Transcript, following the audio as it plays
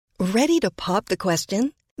Ready to pop the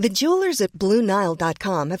question? The jewelers at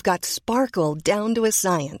BlueNile.com have got sparkle down to a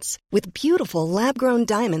science with beautiful lab-grown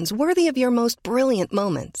diamonds worthy of your most brilliant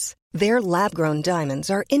moments. Their lab-grown diamonds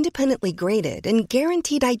are independently graded and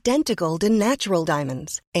guaranteed identical to natural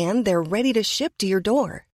diamonds, and they're ready to ship to your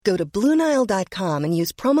door. Go to BlueNile.com and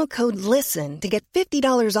use promo code LISTEN to get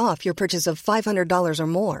 $50 off your purchase of $500 or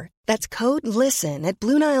more. That's code LISTEN at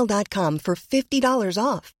BlueNile.com for $50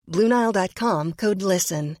 off. BlueNile.com, code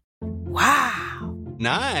LISTEN. Wow.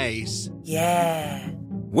 Nice. Yeah.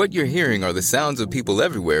 What you're hearing are the sounds of people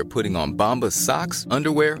everywhere putting on Bombas socks,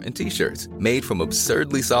 underwear, and T-shirts made from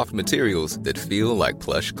absurdly soft materials that feel like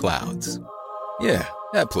plush clouds. Yeah,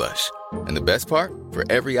 that plush. And the best part? For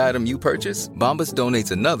every item you purchase, Bombas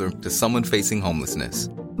donates another to someone facing homelessness.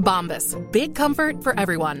 Bombas. Big comfort for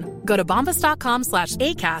everyone. Go to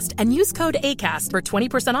bombas.com/ACAST and use code ACAST for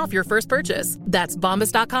 20% off your first purchase. That's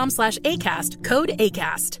bombas.com/ACAST. Code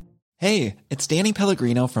ACAST. Hey, it's Danny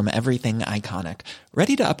Pellegrino from Everything Iconic.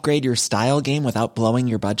 Ready to upgrade your style game without blowing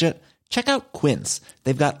your budget? Check out Quince.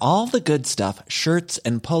 They've got all the good stuff, shirts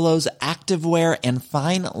and polos, activewear, and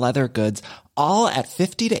fine leather goods, all at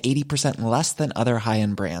 50 to 80% less than other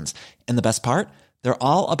high-end brands. And the best part? They're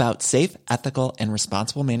all about safe, ethical, and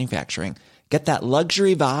responsible manufacturing. Get that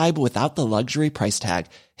luxury vibe without the luxury price tag.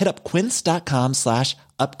 Hit up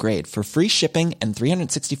quince.com/upgrade for free shipping and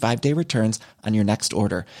 365-day returns on your next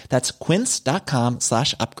order. That's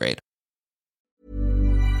quince.com/upgrade.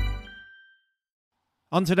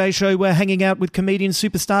 On today's show, we're hanging out with comedian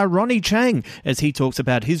superstar Ronny Chieng as he talks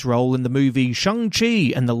about his role in the movie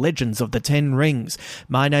Shang-Chi and the Legends of the Ten Rings.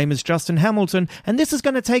 My name is Justin Hamilton, and this is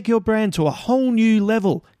going to take your brand to a whole new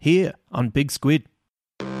level here on Big Squid.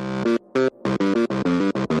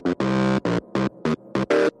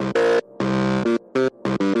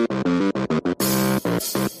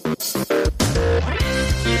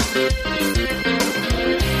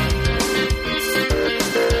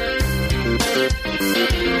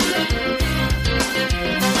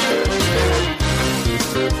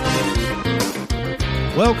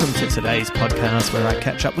 Welcome to today's podcast where I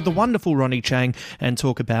catch up with the wonderful Ronny Chieng and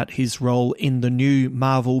talk about his role in the new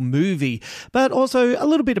Marvel movie, but also a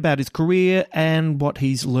little bit about his career and what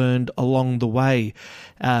he's learned along the way.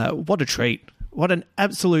 What a treat. What an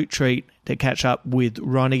absolute treat to catch up with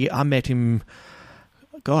Ronny. I met him,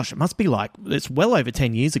 gosh, it must be it's well over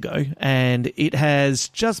 10 years ago, and it has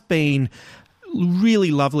just been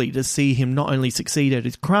really lovely to see him not only succeed at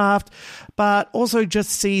his craft, but also just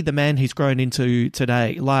see the man he's grown into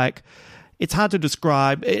today. It's hard to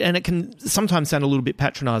describe, and it can sometimes sound a little bit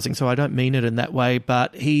patronizing, so I don't mean it in that way,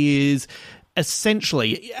 but he is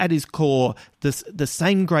essentially, at his core, the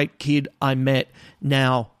same great kid I met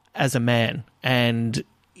now as a man. And,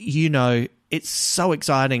 it's so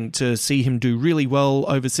exciting to see him do really well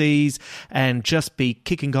overseas and just be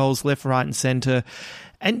kicking goals left, right, and centre.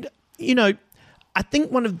 And, I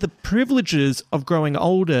think one of the privileges of growing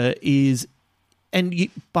older is, and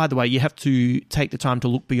by the way, you have to take the time to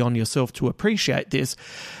look beyond yourself to appreciate this,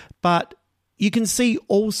 but you can see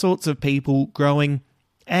all sorts of people growing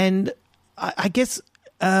and I guess,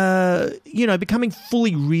 becoming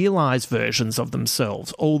fully realised versions of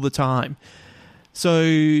themselves all the time. So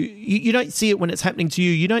you don't see it when it's happening to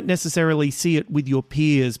you. You don't necessarily see it with your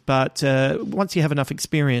peers, but once you have enough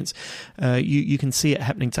experience, you can see it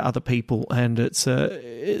happening to other people, and it's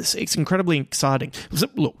incredibly exciting.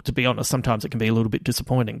 Look, to be honest, sometimes it can be a little bit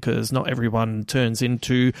disappointing because not everyone turns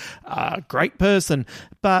into a great person,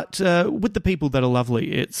 but with the people that are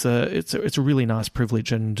lovely, it's a really nice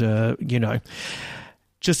privilege, and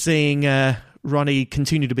just seeing Ronny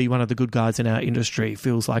continue to be one of the good guys in our industry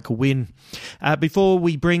feels like a win. Before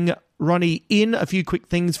we bring Ronny in, a few quick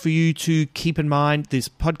things for you to keep in mind. This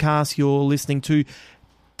podcast you're listening to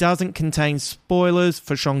doesn't contain spoilers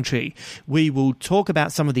for Shang-Chi. We will talk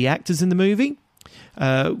about some of the actors in the movie.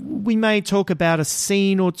 We may talk about a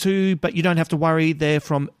scene or two, but you don't have to worry. They're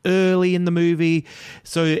from early in the movie,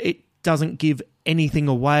 so it doesn't give anything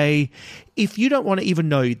away. If you don't want to even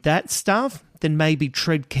know that stuff, then maybe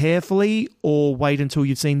tread carefully or wait until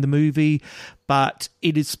you've seen the movie, but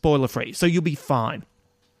it is spoiler-free, so you'll be fine.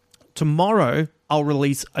 Tomorrow, I'll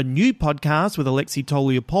release a new podcast with Alexi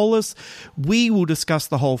Toliopoulos. We will discuss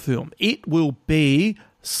the whole film. It will be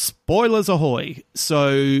spoilers ahoy,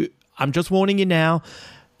 so I'm just warning you now.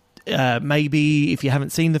 Maybe if you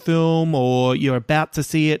haven't seen the film or you're about to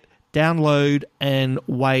see it, download and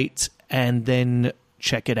wait and then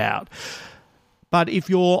check it out. But if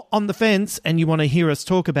you're on the fence and you want to hear us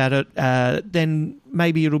talk about it, then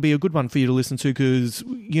maybe it'll be a good one for you to listen to because,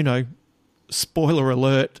 spoiler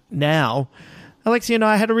alert now, Alexia and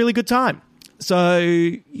I had a really good time. So,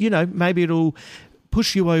 maybe it'll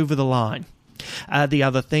push you over the line. The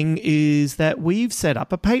other thing is that we've set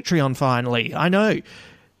up a Patreon finally. I know.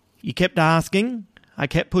 You kept asking, I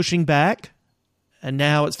kept pushing back, and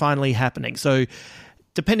now it's finally happening. So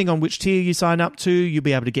depending on which tier you sign up to, you'll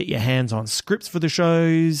be able to get your hands on scripts for the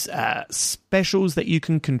shows, specials that you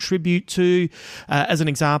can contribute to. As an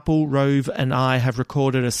example, Rove and I have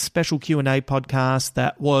recorded a special Q&A podcast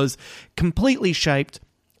that was completely shaped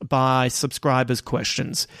by subscribers'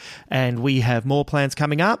 questions. And we have more plans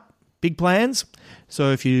coming up, big plans.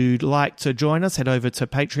 So if you'd like to join us, head over to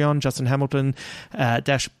Patreon, Justin Hamilton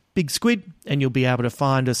Big Squid, and you'll be able to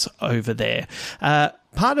find us over there.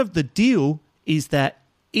 Part of the deal is that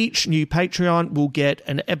each new Patreon will get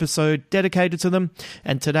an episode dedicated to them,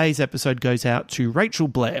 and today's episode goes out to Rachel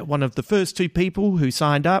Blair, one of the first 2 people who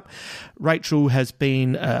signed up. Rachel has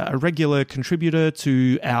been a regular contributor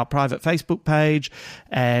to our private Facebook page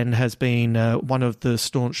and has been one of the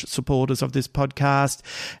staunch supporters of this podcast.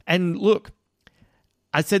 And look,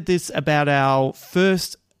 I said this about our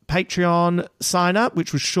first Patreon sign up,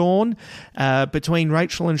 which was Sean. Between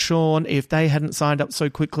Rachel and Sean, if they hadn't signed up so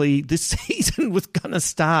quickly, this season was going to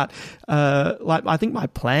start. I think my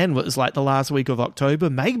plan was like the last week of October,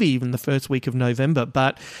 maybe even the first week of November.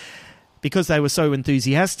 But because they were so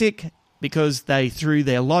enthusiastic, because they threw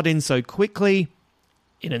their lot in so quickly,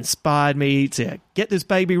 it inspired me to get this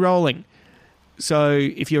baby rolling. So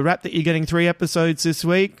if you're rapt that you're getting 3 episodes this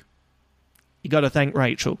week, you got to thank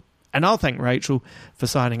Rachel. And I'll thank Rachel for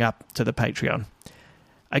signing up to the Patreon.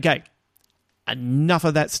 Okay, enough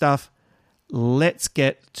of that stuff. Let's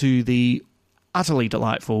get to the utterly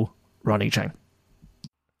delightful Ronny Chieng.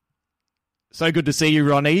 So good to see you,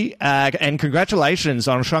 Ronny, and congratulations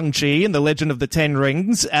on Shang-Chi and the Legend of the Ten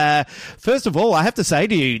Rings. First of all, I have to say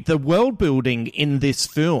to you, the world building in this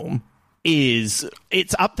film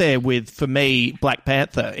it's up there with, for me, Black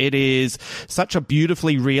Panther. It is such a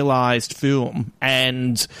beautifully realized film,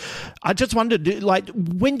 and I just wondered, like,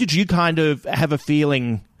 when did you kind of have a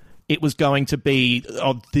feeling it was going to be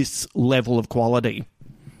of this level of quality?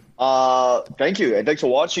 Thank you, and thanks for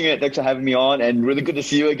watching it. Thanks for having me on, and really good to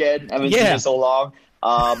see you again. I haven't seen you so long.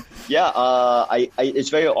 It's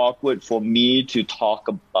very awkward for me to talk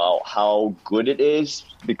about how good it is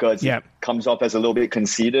because it comes off as a little bit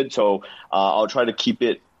conceited. So I'll try to keep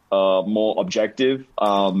it more objective.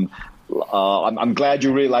 I'm glad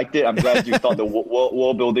you really liked it. I'm glad you thought the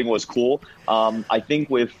world building was cool. I think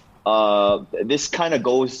with this kind of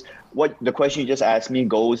goes, what the question you just asked me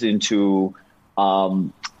goes into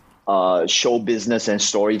show business and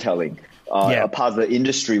storytelling. A part of the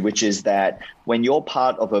industry, which is that when you're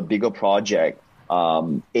part of a bigger project,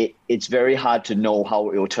 it's very hard to know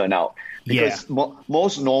how it will turn out. Because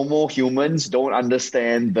most normal humans don't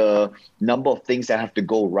understand the number of things that have to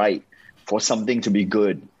go right for something to be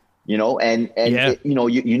good. You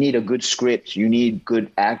need a good script, you need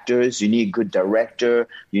good actors, you need good director,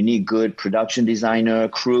 you need good production designer,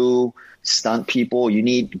 crew, stunt people, you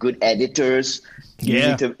need good editors. You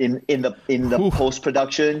need to in the post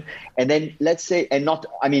production, and then let's say, not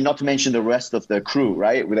to mention the rest of the crew,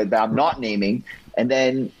 right? That I'm not naming, and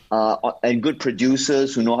then and good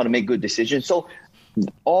producers who know how to make good decisions. So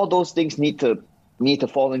all those things need to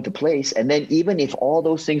fall into place, and then even if all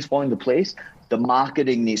those things fall into place, the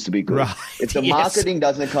marketing needs to be good. Right. If the marketing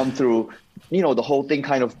doesn't come through, the whole thing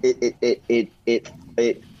kind of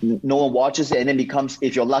it no one watches it, and then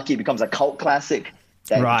if you're lucky, it becomes a cult classic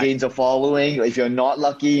that gains a following. If you're not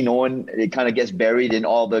lucky, it kind of gets buried in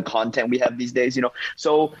all the content we have these days,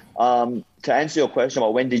 So to answer your question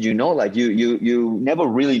about when did you know, like you never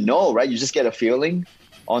really know, right? You just get a feeling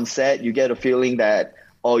on set. You get a feeling that,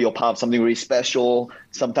 you're part of something really special.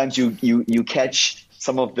 Sometimes you catch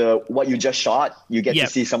some of what you just shot. You get to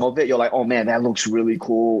see some of it. You're like, oh man, that looks really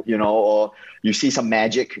cool, or you see some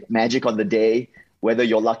magic on the day. Whether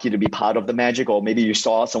you're lucky to be part of the magic or maybe you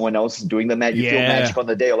saw someone else doing the magic, you feel magic on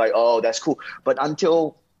the day, you're like, oh, that's cool. But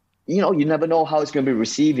until, you never know how it's going to be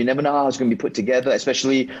received. You never know how it's going to be put together,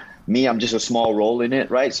 especially me, I'm just a small role in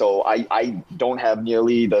it, right? So I don't have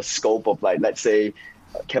nearly the scope of, like, let's say,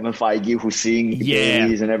 Kevin Feige, who's seeing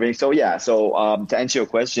movies and everything. So, to answer your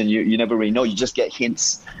question, you never really know. You just get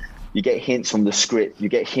hints. You get hints from the script. You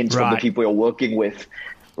get hints from the people you're working with.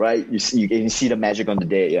 Right, you see the magic on the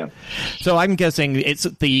day, So I'm guessing it's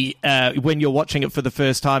the when you're watching it for the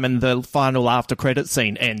first time and the final after credit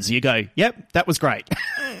scene ends, you go, "Yep, that was great."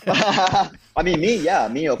 I mean, me,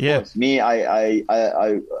 of course, me. I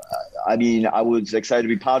was excited to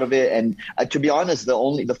be part of it, and to be honest,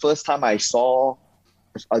 the first time I saw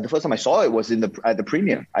it was at the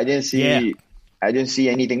premiere. I didn't see I didn't see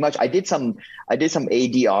anything much. I did some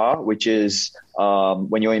ADR, which is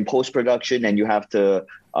when you're in post-production and you have to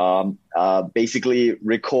basically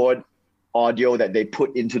record audio that they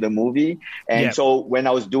put into the movie. And so when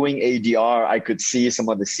I was doing ADR, I could see some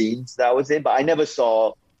of the scenes that I was in, but I never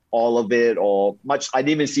saw all of it or much. I didn't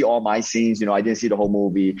even see all my scenes, I didn't see the whole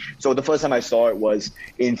movie. So the first time I saw it was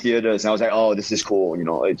in theaters and I was like, oh, this is cool.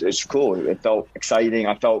 It's cool. It felt exciting.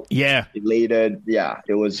 I felt elated. Yeah,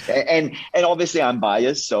 it was. And obviously I'm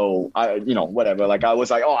biased. So I, whatever. Like I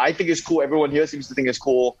was like, oh, I think it's cool. Everyone here seems to think it's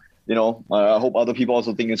cool. I hope other people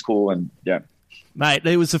also think it's cool. And yeah. Mate,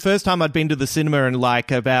 it was the first time I'd been to the cinema in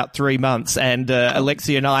like about 3 months. And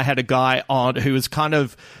Alexia and I had a guy on who was kind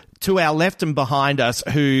of to our left and behind us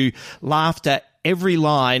who laughed at every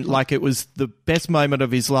line like it was the best moment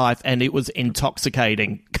of his life, and it was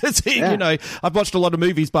intoxicating because I've watched a lot of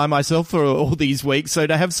movies by myself for all these weeks, so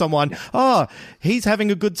to have someone, he's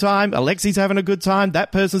having a good time, Alexi's having a good time,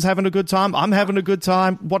 that person's having a good time, I'm having a good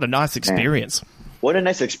time, what a nice experience. What a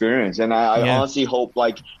nice experience. And I honestly hope,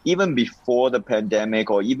 like, even before the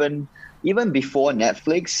pandemic or even before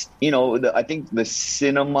Netflix, I think the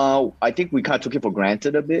cinema, I think we kind of took it for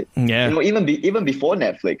granted a bit. Yeah. Even before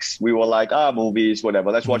Netflix, we were like, movies,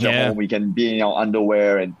 whatever. Let's watch at home. We can be in our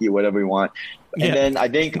underwear and eat whatever we want. And then I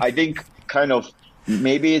think kind of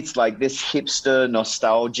maybe it's like this hipster,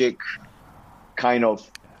 nostalgic kind of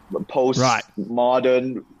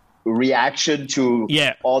post-modern reaction to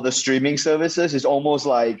all the streaming services. Is almost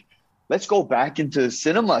like, let's go back into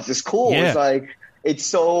cinemas. It's cool. It's like, it's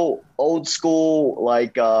so old school,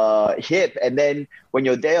 like hip. And then when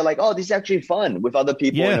you're there, like, oh, this is actually fun with other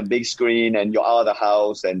people on a big screen and you're out of the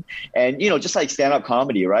house. And just like stand-up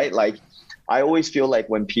comedy, right? Like, I always feel like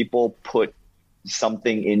when people put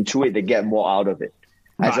something into it, they get more out of it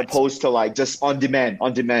as opposed to like just on demand.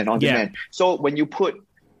 So when you put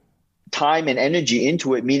time and energy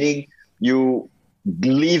into it, meaning you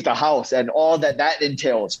leave the house and all that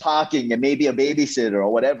entails, parking and maybe a babysitter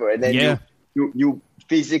or whatever, and then you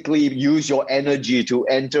physically use your energy to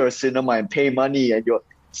enter a cinema and pay money, and you're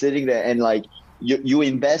sitting there and like you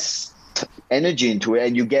invest energy into it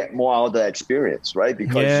and you get more out of the experience, right?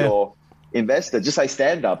 Because you're invested. Just like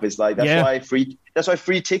stand-up is like, that's why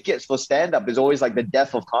free tickets for stand-up is always like the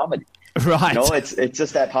death of comedy. Right. It's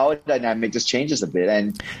just that power dynamic just changes a bit,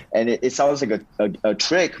 and it sounds like a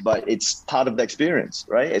trick, but it's part of the experience,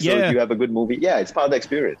 right? So if you have a good movie, it's part of the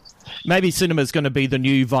experience. Maybe cinema's going to be the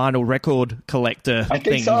new vinyl record collector thing. I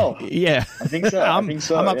think so. Yeah. I think so. I'm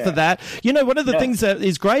up for that. One of the things that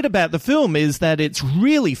is great about the film is that it's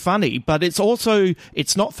really funny, but it's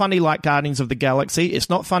not funny like Guardians of the Galaxy. It's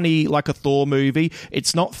not funny like a Thor movie.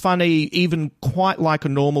 It's not funny even quite like a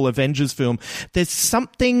normal Avengers film. There's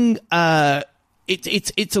something...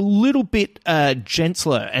 It's a little bit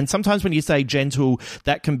gentler, and sometimes when you say gentle,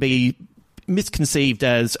 that can be misconceived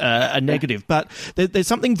as a negative. But there's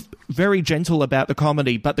something very gentle about the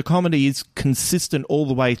comedy, but the comedy is consistent all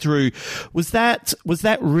the way through. Was that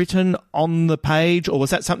written on the page, or was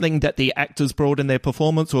that something that the actors brought in their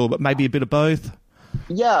performance, or maybe a bit of both?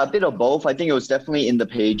 Yeah, a bit of both. I think it was definitely in the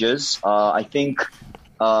pages. I think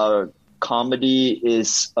comedy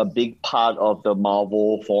is a big part of the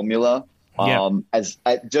Marvel formula. I'm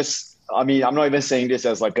not even saying this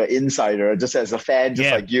as like an insider, just as a fan, just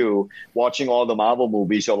like you, watching all the Marvel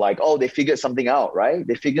movies, you're like, oh, they figured something out, right?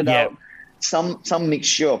 They figured out some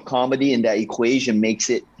mixture of comedy in that equation makes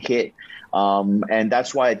it hit. And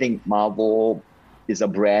that's why I think Marvel is a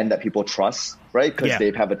brand that people trust, right? Because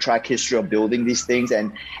they have a track history of building these things.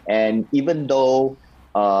 And even though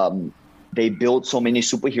they built so many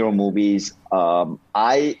superhero movies,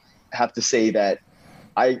 I have to say that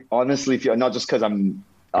I honestly feel, not just because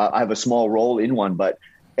I have a small role in one, but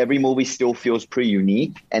every movie still feels pretty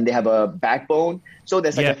unique, and they have a backbone. So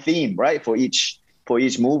there's like a theme, right, for each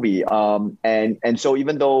movie. And so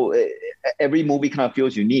even though every movie kind of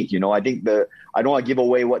feels unique, I think I don't want to give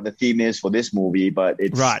away what the theme is for this movie, but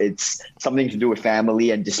it's something to do with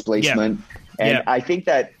family and displacement. And I think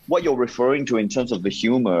that what you're referring to in terms of the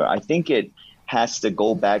humor, I think it has to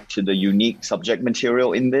go back to the unique subject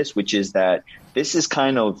material in this, which is that this is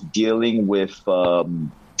kind of dealing with an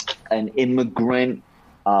immigrant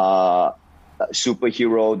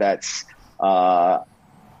superhero that's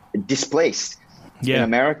displaced in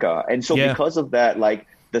America. And so because of that, like,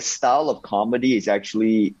 the style of comedy is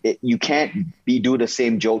actually, you can't do the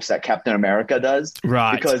same jokes that Captain America does.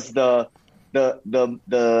 Right. Because the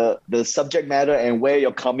subject matter and where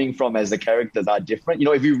you're coming from as the characters are different.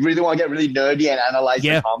 If you really want to get really nerdy and analyze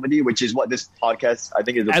the comedy, which is what this podcast I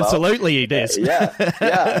think is about. Absolutely, it is.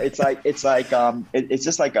 It's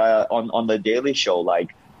just like on the Daily Show,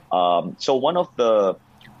 like So one of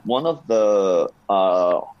the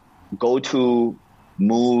go-to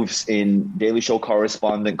moves in Daily Show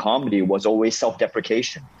correspondent comedy was always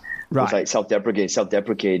self-deprecation. Right. It was like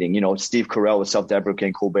self-deprecating. You know, Steve Carell was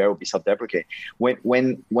self-deprecating. Colbert would be self-deprecating.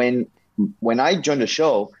 When I joined the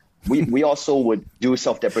show, we also would do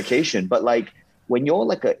self-deprecation. But like when you're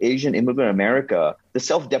like an Asian immigrant in America, the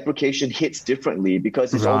self-deprecation hits differently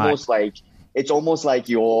because it's almost like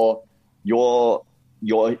you're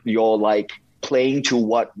like playing to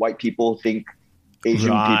what white people think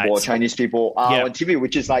Asian people or Chinese people are on TV,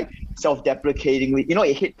 which is like self-deprecatingly, you know,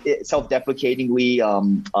 self-deprecatingly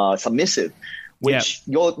submissive, which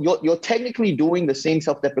you're technically doing the same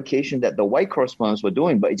self-deprecation that the white correspondents were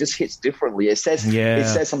doing, but it just hits differently. It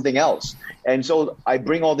says something else. And so I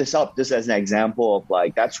bring all this up just as an example of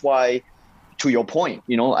like, that's why, to your point,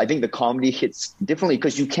 you know, I think the comedy hits differently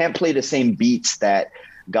because you can't play the same beats that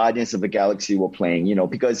Guardians of the Galaxy were playing, you know,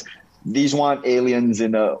 because these weren't aliens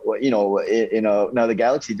in another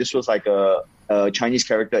galaxy. This was like a Chinese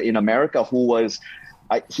character in America who was,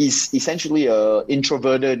 he's essentially a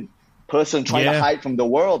introverted person trying to hide from the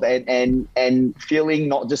world and feeling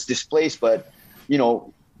not just displaced, but, you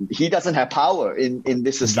know, he doesn't have power in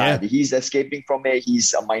this society. He's escaping from it.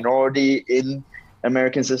 He's a minority in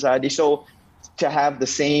American society. So to have the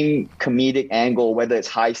same comedic angle, whether it's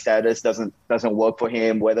high status doesn't work for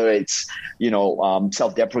him, whether it's, you know,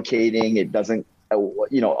 self-deprecating, it doesn't,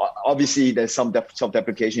 you know, obviously there's some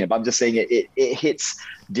self-deprecation, but I'm just saying it hits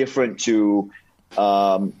different to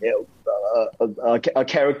a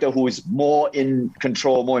character who is more in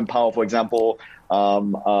control, more in power. For example,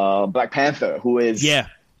 Black Panther, who is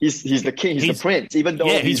he's the king, he's the prince, even though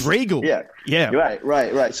he's regal.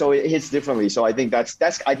 Right. So it hits differently. So I think that's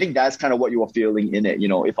kind of what you were feeling in it. You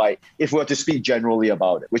know, if we were to speak generally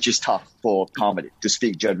about it, which is tough for comedy to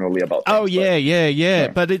speak generally about.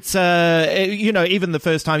 Things, But it's you know, even the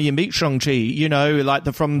first time you meet Shang-Chi, you know, like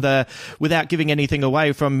without giving anything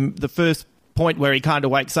away, from the first point where he kind of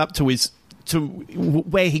wakes up to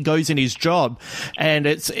where he goes in his job, and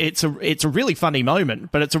it's a really funny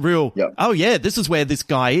moment, but it's a real this is where this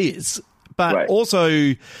guy is. But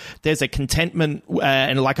also there's a contentment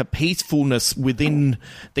and like a peacefulness within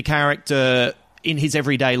the character in his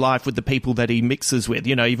everyday life with the people that he mixes with,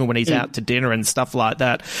 you know, even when he's out to dinner and stuff like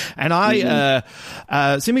that. And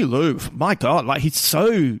Simu Liu, my God, like he's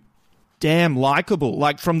so damn likable.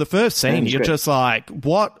 Like from the first scene, you're just like,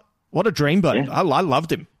 what a dreamboat. I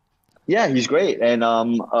loved him. Yeah, he's great. And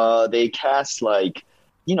they cast like,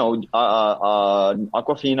 you know,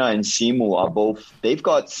 Awkwafina and Simu they've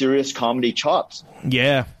got serious comedy chops.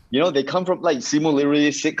 Yeah. You know, they come from like Simu literally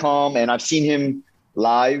sitcom, and I've seen him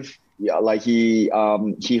live. Yeah, like he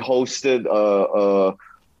hosted a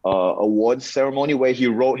awards ceremony where he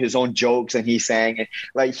wrote his own jokes and he sang.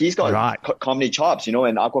 Like he's got comedy chops, you know,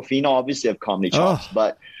 and Awkwafina obviously have comedy chops,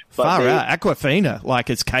 but far out. Awkwafina, like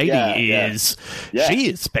as Katie is, she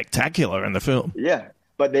is spectacular in the film. Yeah,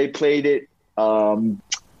 but they played it.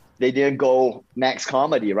 They didn't go max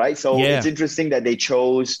comedy, right? So it's interesting that they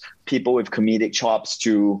chose people with comedic chops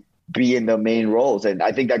to be in the main roles, and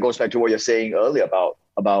I think that goes back to what you're saying earlier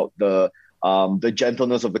about the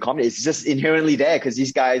gentleness of the comedy. It's just inherently there because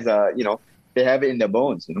these guys are, you know, they have it in their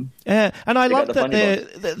bones, you know. Yeah, and I love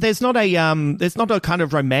that there's not a kind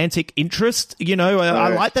of romantic interest, you know.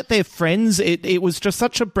 I like that they're friends. It was just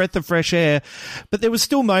such a breath of fresh air. But there was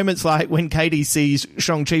still moments like when Katie sees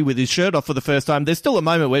Shang-Chi with his shirt off for the first time. There's still a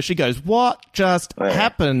moment where she goes, "What just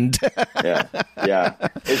happened?" yeah,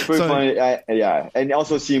 it's pretty funny. And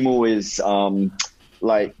also Simu is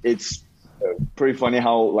like it's pretty funny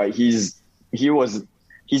how like he's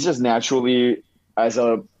just naturally as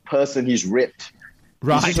a person, he's ripped.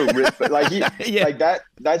 Right. He's just a ripped, like like that.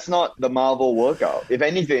 That's not the Marvel workout. If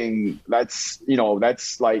anything, that's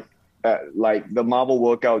like the Marvel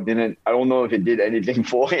workout didn't. I don't know if it did anything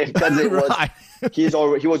for him because it was.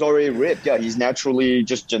 He was already ripped. Yeah, he's naturally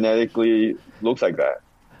just genetically looks like that.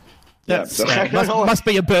 Must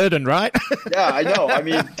be a burden, right? Yeah, I know. I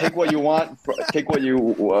mean, take what you want. Take what you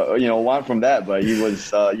want from that. But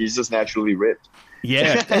he's just naturally ripped.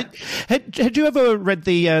 Yeah. Had you ever read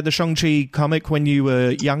the Shang-Chi comic when you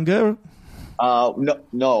were younger?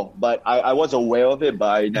 No, but I was aware of it,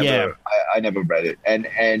 but I never read it.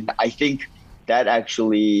 And I think that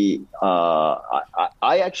actually,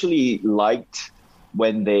 I actually liked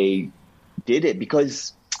when they did it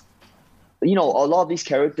because, you know, a lot of these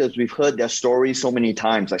characters, we've heard their stories so many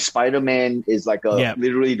times. Like Spider-Man is like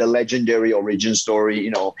literally the legendary origin story, you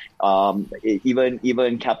know,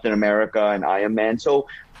 even Captain America and Iron Man. So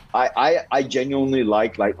I genuinely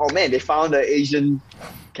like, oh man, they found an Asian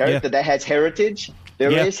character that has heritage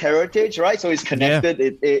there is heritage, right? So it's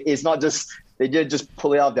connected. It's not just they didn't just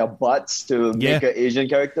pull it out of their butts to make an Asian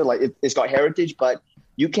character. Like it's got heritage, but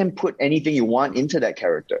you can put anything you want into that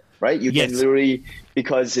character, right? You can literally,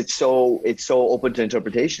 because it's so open to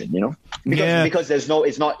interpretation, because there's no,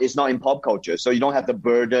 it's not in pop culture, so you don't have the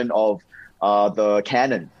burden of the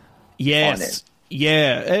canon on it.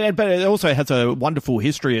 Yeah, but it also has a wonderful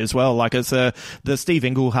history as well. Like it's the Steve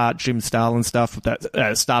Englehart, Jim Starlin stuff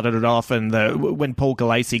that started it off, and when Paul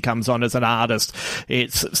Gulacy comes on as an artist,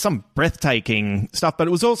 it's some breathtaking stuff. But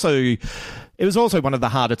it was also one of the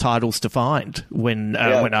harder titles to find when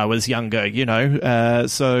I was younger.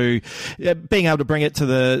 So being able to bring it to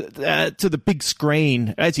the big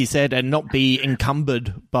screen, as you said, and not be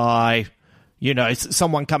encumbered by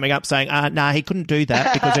someone coming up saying, nah, he couldn't do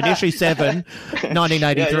that because in issue 7,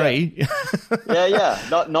 1983.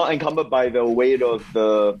 Not encumbered by the weight of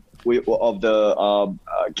the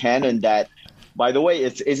canon that, by the way,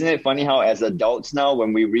 isn't it funny how as adults now,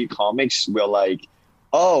 when we read comics, we're like,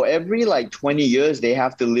 oh, every 20 years they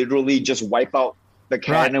have to literally just wipe out the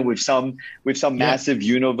canon with some massive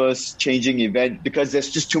universe changing event because there's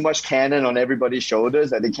just too much canon on everybody's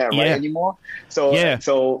shoulders that they can't write anymore. So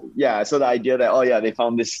the idea that they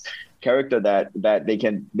found this character that they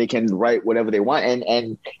can write whatever they want,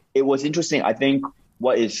 and it was interesting. I think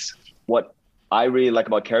what I really like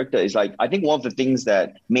about character is I think one of the things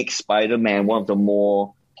that makes Spider-Man one of the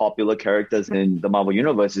more popular characters in the Marvel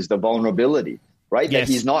universe is the vulnerability, right? That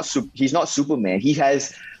he's not Superman. He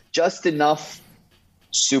has just enough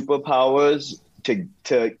superpowers to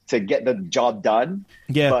get the job done,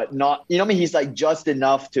 but not, he's just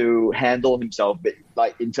enough to handle himself,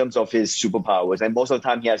 in terms of his superpowers, and most of the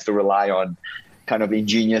time he has to rely on kind of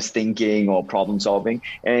ingenious thinking or problem solving.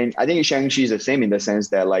 And I think Shang-Chi is the same in the sense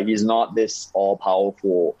that he's not this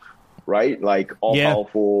all-powerful, right?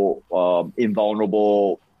 All-powerful,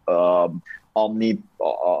 invulnerable,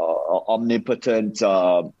 omnipotent,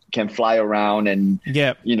 can fly around and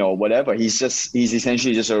whatever. He's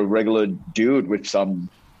essentially just a regular dude with some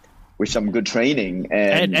good training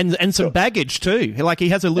and some baggage too. He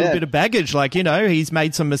has a little bit of baggage. He's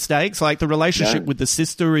made some mistakes. The relationship with the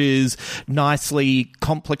sister is nicely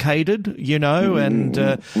complicated. And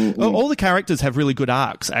all the characters have really good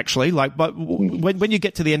arcs actually. But when you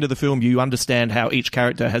get to the end of the film, you understand how each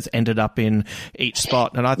character has ended up in each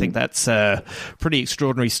spot, and I think that's pretty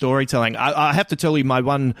extraordinary storytelling. I have to tell you my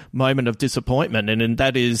one moment of disappointment, and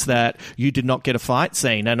that is that you did not get a fight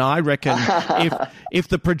scene. And I reckon if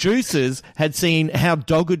the producers had seen how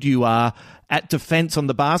dogged you are at defense on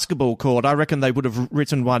the basketball court, I reckon they would have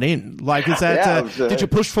written one in. Is that? Did you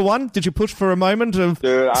push for one? Did you push for a moment of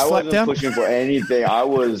Dude, I wasn't down? pushing for anything. I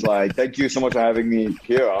was like, "Thank you so much for having me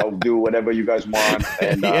here. I'll do whatever you guys want,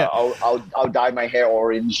 and I'll dye my hair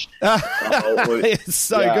orange." It's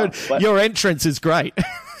so good. But your entrance is great.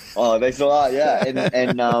 Oh, thanks a lot. Yeah,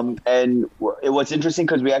 and it was interesting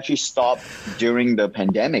because we actually stopped during the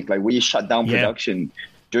pandemic. We shut down production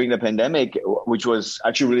during the pandemic, which was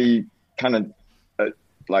actually really kind of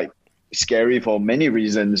scary for many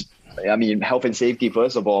reasons. I mean, health and safety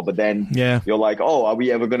first of all, but then you're like, oh, are we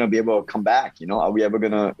ever going to be able to come back? Are we ever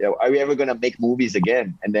going to make movies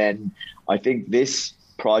again? And then I think this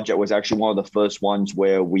project was actually one of the first ones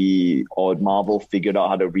where Marvel figured out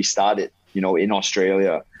how to restart it, in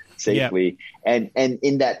Australia safely. And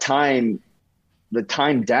in that time, the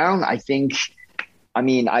time down, I think, I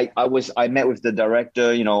met with the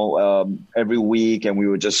director, every week, and we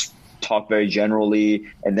would just talk very generally,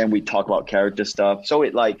 and then we talk about character stuff. So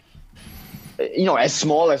it as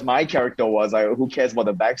small as my character was, who cares about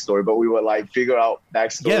the backstory? But we would figure out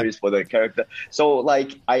backstories for the character. So I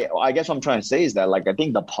guess what I'm trying to say is that I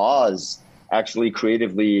think the pause actually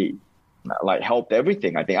creatively helped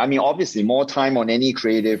everything. Obviously more time on any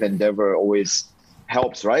creative endeavor always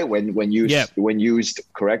helps, right? When used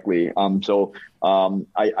correctly.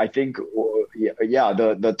 I think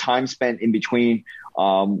the time spent in between,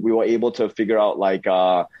 we were able to figure out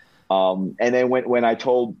and then when I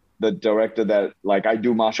told the director that I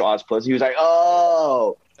do martial arts plus, he was like,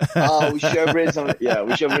 oh, we should have written something. Yeah,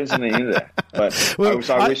 we should have written something in there. But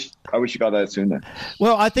I wish you got that sooner.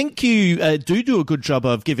 Well, I think you do a good job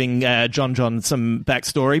of giving John some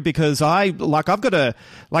backstory, because I've got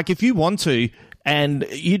if you want to, and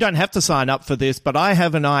you don't have to sign up for this, but I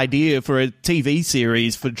have an idea for a TV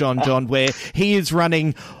series for John where he is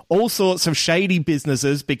running all sorts of shady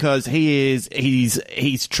businesses because he's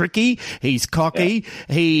tricky, he's cocky.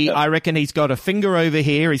 I reckon he's got a finger over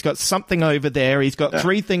here, he's got something over there, he's got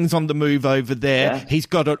three things on the move over there. He's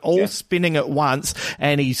got it all spinning at once,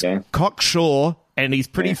 and he's cocksure and he's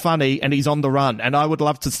pretty funny, and he's on the run. And I would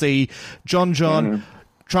love to see John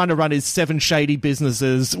trying to run his 7 shady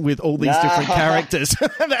businesses with all these different characters.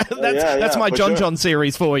 That's my John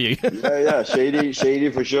series for you. Shady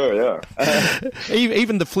for sure, yeah.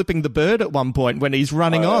 Even the flipping the bird at one point when he's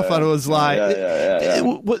running off, I was like,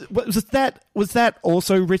 was that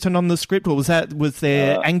also written on the script, or was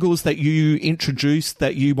there angles that you introduced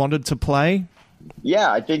that you wanted to play? Yeah,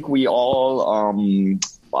 I think we all,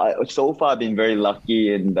 so far, been very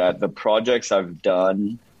lucky in that the projects I've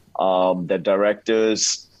done, the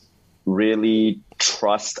directors really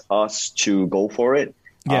trust us to go for it.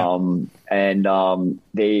 Yeah.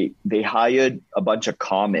 They hired a bunch of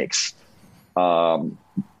comics.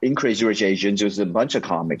 In Crazy Rich Asians, it was a bunch of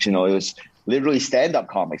comics. It was literally stand-up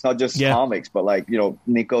comics, not just comics, but like,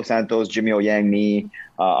 Nico Santos, Jimmy O Yang, me,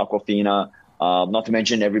 Aquafina, not to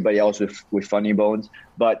mention everybody else with Funny Bones.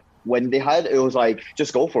 But when they hired, it was like,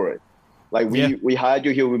 just go for it. Like we hired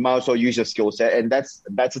you here, we might as well use your skill set, and that's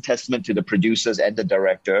a testament to the producers and the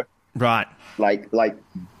director, right? Like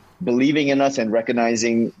believing in us and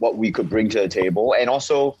recognizing what we could bring to the table, and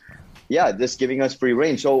also, just giving us free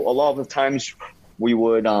reign. So a lot of the times we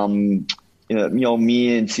would, me and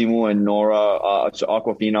Simu and Nora,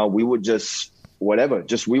 Aquafina, we would just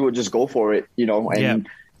we would just go for it,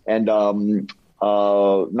 and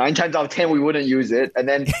 9 times out of 10 we wouldn't use it, and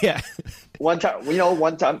then one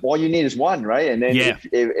time all you need is one, right? And then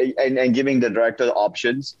and giving the director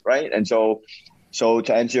options, right? And so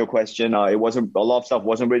to answer your question, it wasn't, a lot of stuff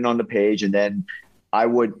wasn't written on the page, and then I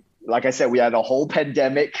would, like I said, we had a whole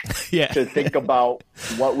pandemic to think about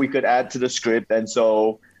what we could add to the script, and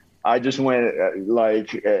so I just went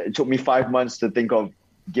it took me 5 months to think of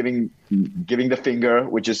giving the finger,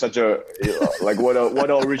 which is such a what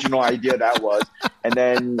an original idea that was. And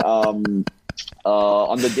then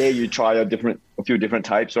on the day you try a few different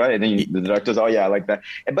types, right? And then the director's, I like that.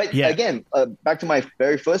 But again, back to my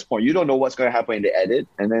very first point, you don't know what's going to happen in the edit,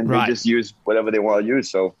 and then they just use whatever they want to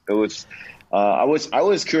use. So it was. I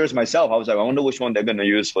was curious myself. I was like, I wonder which one they're going to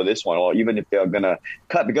use for this one, or even if they're going to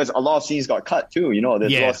cut, because a lot of scenes got cut too.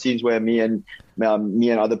 There's a lot of scenes where me and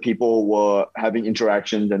other people were having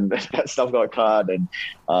interactions, and that stuff got cut,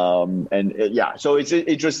 So it's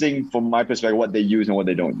interesting from my perspective what they use and what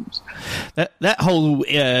they don't use. That whole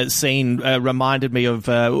scene reminded me of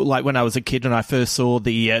like when I was a kid and I first saw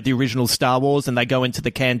the original Star Wars, and they go into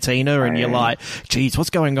the cantina, and you're like, geez, what's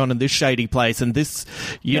going on in this shady place? And this,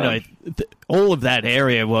 all of that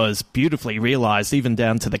area was beautifully realized, even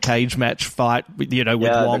down to the cage match fight, with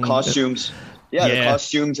Wong. The costumes. The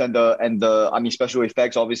costumes and the special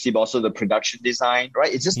effects, obviously, but also the production design,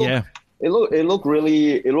 right? It just looked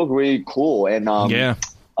really cool, and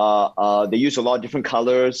they used a lot of different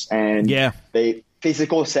colors, and they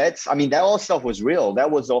physical sets. That all stuff was real. That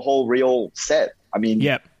was a whole real set. I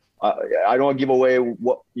don't want to give away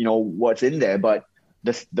what's in there, but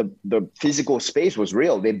the physical space was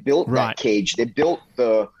real. They built that cage. They built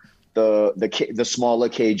the smaller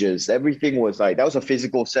cages. Everything was that was a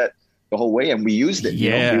physical set the whole way, and we used it. We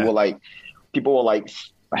were people were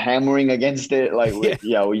hammering against it.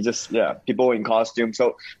 People were in costume.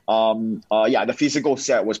 So the physical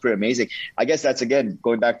set was pretty amazing. I guess that's, again,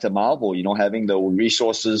 going back to Marvel, having the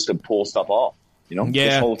resources to pull stuff off.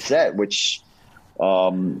 This whole set, which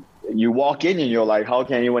you walk in and you're like, how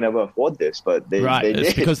can anyone ever afford this? But they did.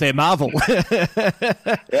 It's because they're Marvel.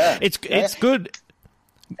 It's good.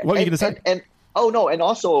 What are you going to say? And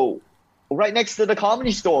also right next to the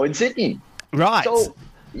Comedy Store in Sydney. Right. So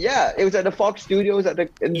it was at the Fox Studios right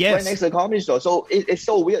next to the Comedy Store. So it's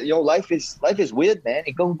so weird. Life is weird, man.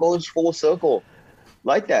 It goes full circle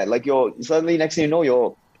like that. Like you're suddenly, next thing you know,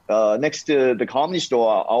 you're next to the Comedy Store,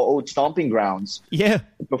 our old stomping grounds. Yeah.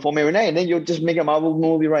 Performing every night, and then you'll just make a Marvel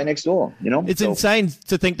movie right next door. It's insane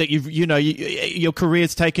to think that your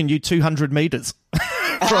career's taken you 200 meters.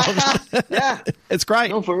 It's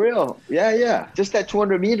great. No, for real. Just that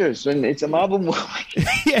 200 meters, and it's a Marvel movie.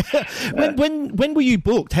 When were you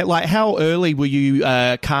booked? How early were you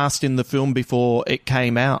cast in the film before it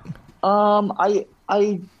came out? I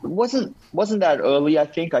wasn't that early. I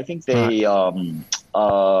think they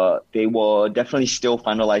they were definitely still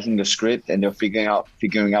finalizing the script, and they're figuring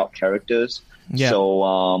out characters. So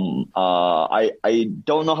I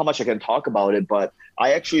don't know how much I can talk about it, but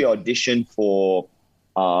I actually auditioned for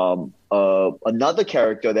another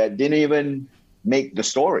character that didn't even make the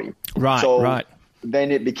story. So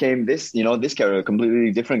then it became this character, a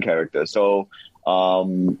completely different character. So a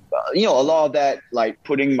lot of that, like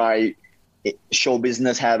putting my show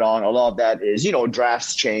business hat on, a lot of that is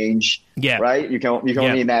drafts change. Right? You can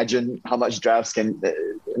only imagine how much drafts can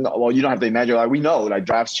well, you don't have to imagine. Like, we know, like,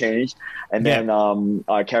 drafts change, and then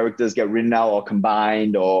characters get written out or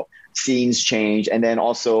combined, or scenes change, and then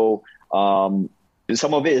also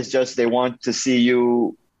some of it is just they want to see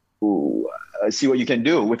you see what you can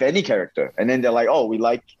do with any character, and then they're like, oh, we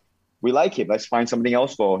like him, let's find something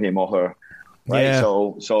else for him or her, right? Yeah.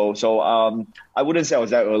 So I wouldn't say I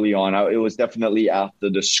was that early on. It was definitely after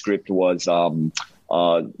the script was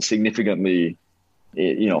significantly,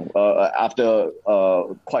 after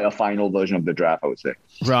quite a final version of the draft, I would say.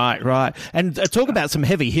 Right. And talk about some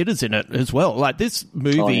heavy hitters in it as well. Like this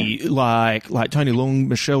movie, like Tony Leung,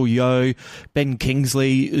 Michelle Yeoh, Ben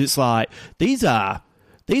Kingsley. It's like these aren't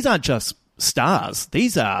just stars.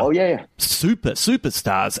 These are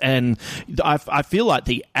superstars, and I feel like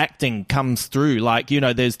the acting comes through. Like,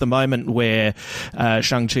 there's the moment where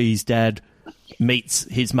Shang-Chi's dad meets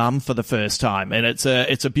his mum for the first time, and it's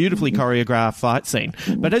a beautifully choreographed fight scene.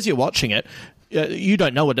 But as you're watching it, you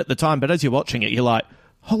don't know it at the time, but as you're watching it, you're like,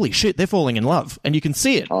 holy shit, they're falling in love, and you can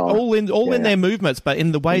see it in their movements, but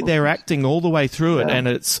in the way they're acting all the way through it, and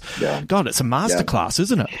it's God, it's a masterclass,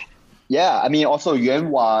 isn't it? Yeah, I mean, also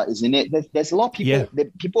Yuanhua is in it. There's a lot of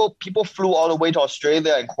people. People flew all the way to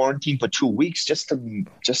Australia and quarantined for 2 weeks just to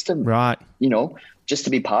just to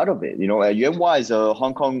be part of it. Yuanhua is a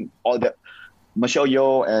Hong Kong. Michelle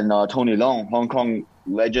Yeoh and Tony Leung, Hong Kong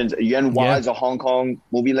legends. Yuanhua is a Hong Kong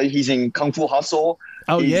movie legend. He's in Kung Fu Hustle.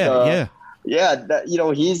 Oh, he's in it.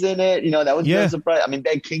 That was no surprise. I mean,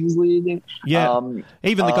 Ben Kingsley. Even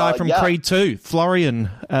the guy from Creed 2, Florian.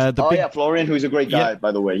 Florian, who's a great guy,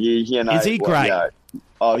 by the way. He and is he great? Yeah.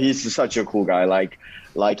 Oh, he's such a cool guy.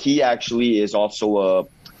 Like he actually is also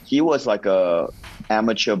he was like a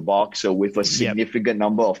amateur boxer with a significant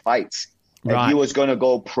number of fights. And he was going to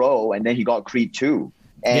go pro, and then he got Creed 2.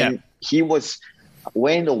 And he was,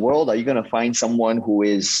 where in the world are you going to find someone who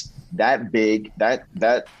is that big, that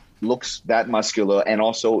looks that muscular, and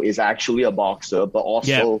also is actually a boxer, but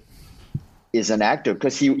also is an actor?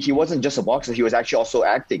 Because he wasn't just a boxer, he was actually also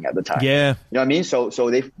acting at the time. Yeah. You know what I mean? So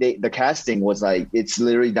the casting was like, it's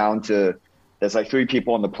literally down to, there's like 3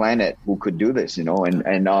 people on the planet who could do this, and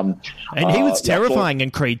he was terrifying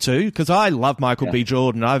in Creed 2, because I love Michael B.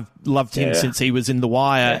 Jordan. I've loved him since he was in The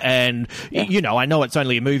Wire, and I know it's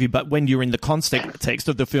only a movie, but when you're in the context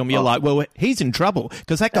of the film, you're like, well, he's in trouble,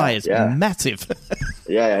 because that guy is massive.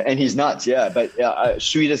 And he's nuts. But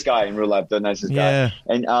sweetest guy in real life, the nicest guy.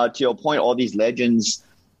 And to your point, all these legends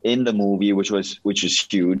in the movie, which is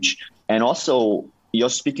huge, and also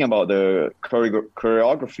you're speaking about the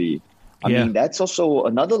choreography. I mean, that's also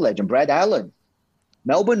another legend, Brad Allen,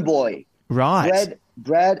 Melbourne boy. Right.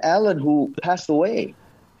 Brad Allen, who passed away.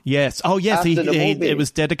 Yes. Oh, yes. It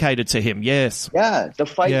was dedicated to him. Yes. Yeah. The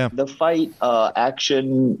fight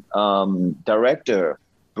action director,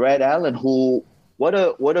 Brad Allen, who, what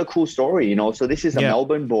a cool story, So this is a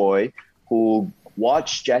Melbourne boy who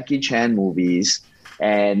watched Jackie Chan movies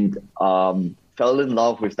and fell in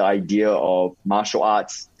love with the idea of martial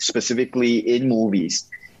arts, specifically in movies.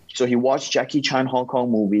 So he watched Jackie Chan Hong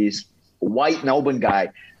Kong movies, white Melbourne guy,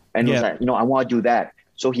 and was like, I want to do that.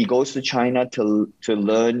 So he goes to China to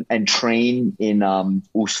learn and train in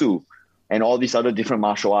Wushu and all these other different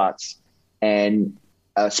martial arts, and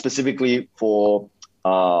specifically for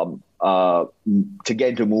to get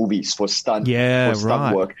into movies for stunt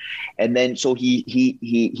work. And then so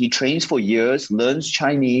he trains for years, learns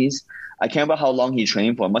Chinese. I can't remember how long he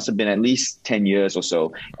trained for. It must have been at least 10 years or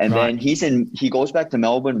so. And then he goes back to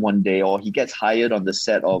Melbourne one day, or he gets hired on the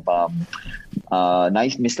set of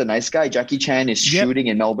Mr. Nice Guy. Jackie Chan is shooting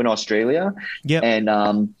in Melbourne, Australia. And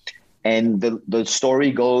the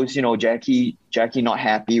story goes, Jackie not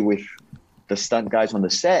happy with the stunt guys on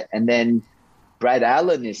the set. And then Brad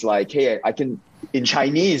Allen is like, hey, I can, in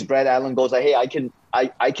Chinese, Brad Allen goes like, hey, I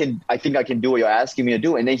think I can do what you're asking me to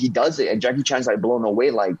do. And then he does it. And Jackie Chan's like blown away,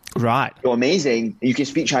 like, you're amazing. You can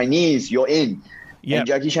speak Chinese. You're in. And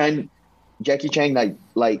Jackie Chan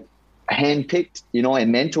like handpicked, and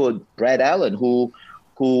mentored Brad Allen, who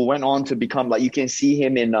went on to become, like, you can see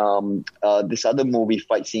him in this other movie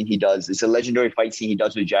fight scene he does. It's a legendary fight scene he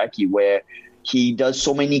does with Jackie, where he does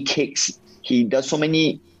so many kicks.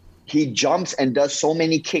 He jumps and does so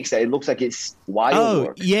many kicks that it looks like it's wild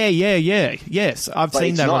work. Yes, I've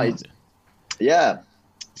seen that.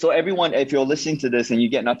 So everyone, if you're listening to this and you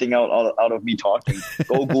get nothing out of me talking,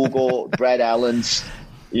 go Google Brad Allen's,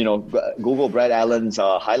 Google Brad Allen's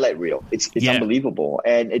highlight reel. It's unbelievable,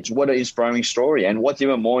 and it's what an inspiring story. And what's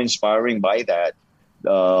even more inspiring by that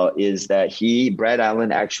is that Brad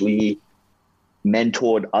Allen actually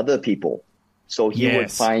mentored other people. So he would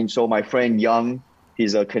find. So my friend Young.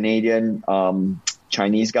 He's a Canadian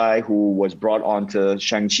Chinese guy who was brought on to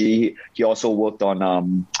Shang-Chi. He also worked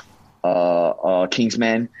on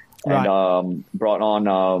Kingsman. Right. And brought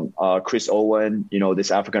on Chris Owen,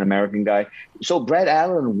 this African-American guy. So Brad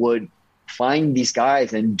Allen would find these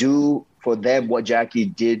guys and do for them what Jackie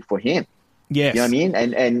did for him. Yes. You know what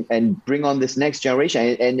I mean? And bring on this next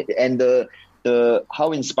generation. And the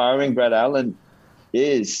how inspiring Brad Allen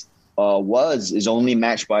is only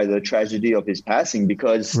matched by the tragedy of his passing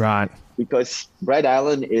because Brad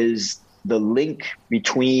Allen is the link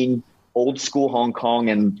between old school Hong Kong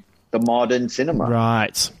and the modern cinema.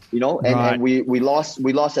 Right. And we lost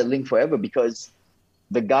that link forever because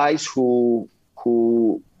the guys who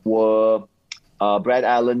were Brad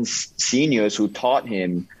Allen's seniors who taught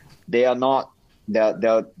him, they're not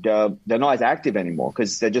as active anymore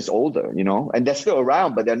because they're just older, and they're still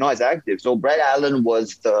around, but they're not as active. So Brad Allen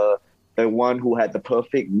was the one who had the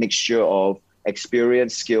perfect mixture of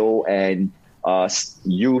experience, skill, and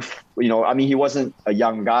youth. He wasn't a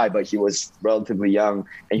young guy, but he was relatively young,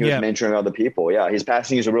 and he was mentoring other people. Yeah, his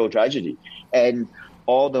passing is a real tragedy, and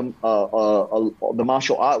all the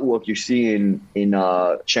martial art work you see in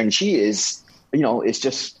Shang-Chi is, it's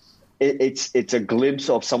just it's a glimpse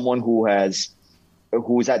of someone who's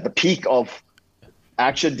at the peak of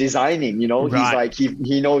action designing. He's like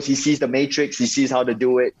he knows, he sees the Matrix, he sees how to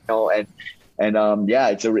do it,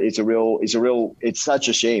 it's such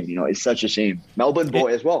a shame, it's such a shame. Melbourne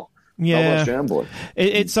boy as well. Yeah, Australian boy.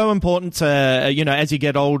 It's so important to, as you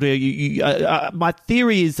get older, my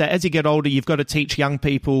theory is that as you get older, you've got to teach young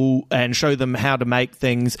people and show them how to make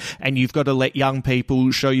things, and you've got to let young people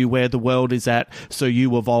show you where the world is at so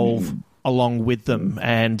you evolve along with them.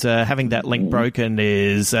 And having that link broken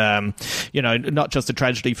is, not just a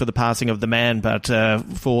tragedy for the passing of the man, but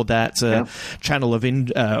for that channel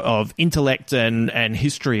of intellect and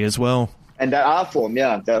history as well. And that art form,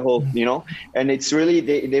 that whole, and it's really,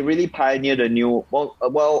 they really pioneered a new,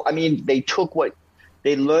 they took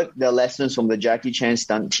they learned their lessons from the Jackie Chan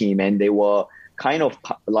stunt team, and they were kind of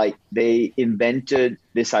like, they invented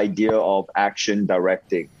this idea of action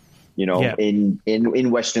directing, in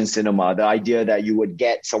Western cinema, the idea that you would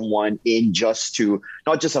get someone in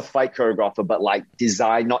not just a fight choreographer, but like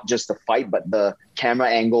design, not just the fight, but the camera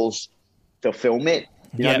angles to film it,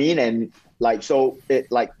 you know what I mean? And like, so it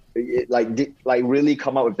really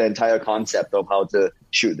come up with the entire concept of how to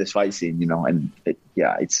shoot this fight scene, and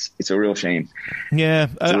it's a real shame. Yeah,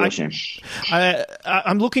 it's a real shame.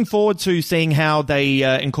 I'm looking forward to seeing how they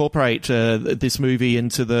incorporate this movie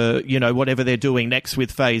into the whatever they're doing next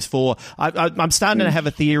with Phase 4. I'm starting to have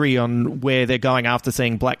a theory on where they're going after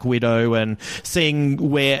seeing Black Widow and seeing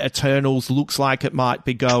where Eternals looks like it might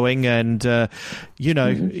be going, and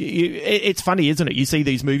it's funny, isn't it? You see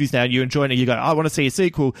these movies now, you enjoy it, and you go, I want to see a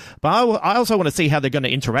sequel, but I also want to see how they're going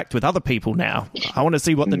to interact with other people now. I want to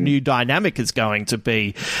see what the new dynamic is going to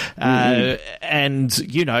be, and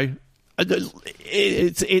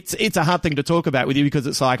it's a hard thing to talk about with you because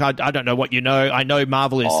it's like I don't know what I know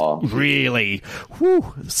Marvel is really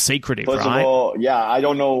secretive. First right? of all, I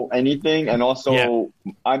don't know anything, and also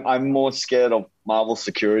I'm more scared of Marvel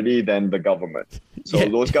security than the government. So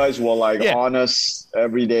those guys were like on us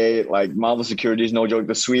every day. Like, Marvel security is no joke.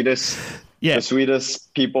 The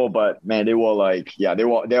sweetest people, but man, they were like, they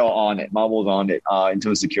were on it. Marvel's on it in terms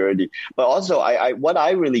of security. But also, what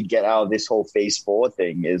I really get out of this whole Phase 4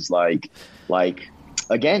 thing is like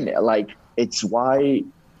again, like, it's why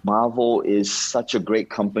Marvel is such a great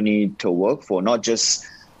company to work for. Not just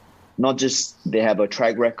they have a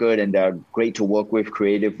track record and they're great to work with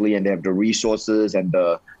creatively, and they have the resources and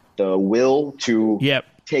the will to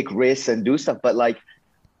take risks and do stuff, but like,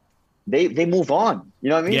 they move on. You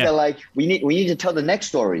know what I mean? They're like, we need to tell the next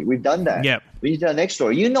story. We've done that. We need to tell the next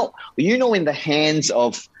story. In the hands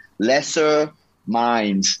of lesser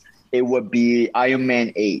minds, it would be Iron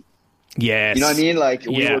Man 8. Yes. You know what I mean? Like,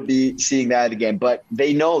 we would be seeing that again. But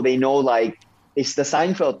they know like, it's the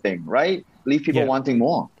Seinfeld thing, right? Leave people wanting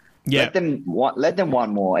more. Let them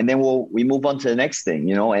want more, and then we move on to the next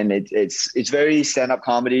thing, and it's very stand-up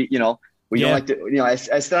comedy, we don't like to,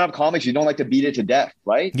 as stand-up comics, you don't like to beat it to death,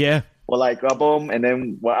 right? We're like, boom, and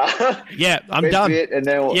then I'm done. Bit, and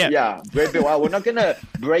then great bit. We're not gonna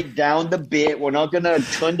break down the bit. We're not gonna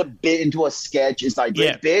turn the bit into a sketch. It's like,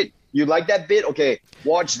 great bit. You like that bit? Okay,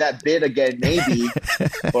 watch that bit again, maybe.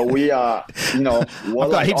 But we are, we're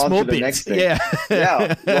like on to the next thing.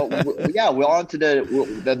 We're on to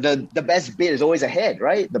the best bit is always ahead,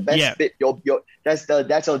 right? The best bit.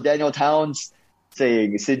 That's how Daniel Towns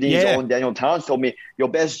saying. Sydney's own Daniel Towns told me, your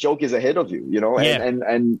best joke is ahead of you.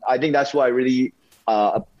 And I think that's what I really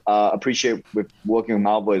appreciate with working with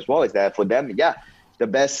Marvel as well, is that for them,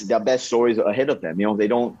 their best stories are ahead of them. You know, they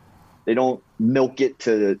don't milk it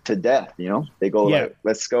to death. You know, they go like,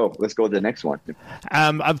 let's go to the next one.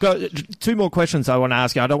 I've got 2 more questions I want to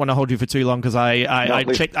ask you. I don't want to hold you for too long because I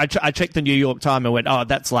checked the New York Times and went, oh,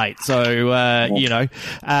 that's late. So you know,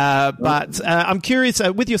 but I'm curious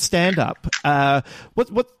with your stand up.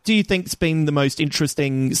 What do you think's been the most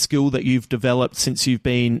interesting skill that you've developed since you've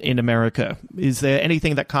been in America? Is there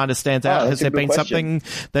anything that kind of stands out? Has there been something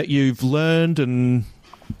that you've learned and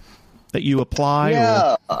that you apply?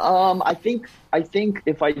 Yeah, I think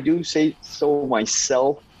if I do say so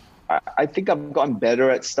myself, I think I've gotten better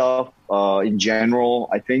at stuff in general.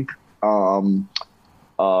 I think, man,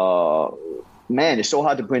 it's so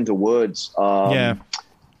hard to put into words.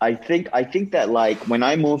 I think that like when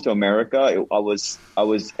I moved to America, I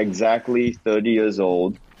was exactly 30 years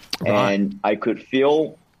old, and I could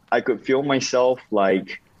feel myself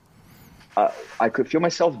like I could feel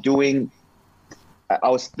myself doing. I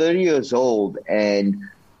was 30 years old and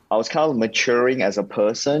I was kind of maturing as a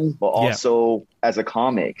person, but also as a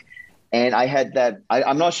comic. And I had that,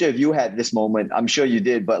 I'm not sure if you had this moment, I'm sure you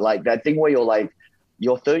did, but like that thing where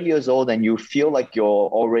you're 30 years old and you feel like you're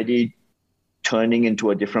already turning into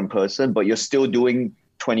a different person, but you're still doing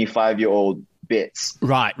 25-year-old bits.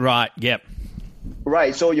 Right. Yep.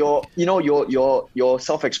 Right. So your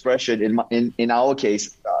self-expression in our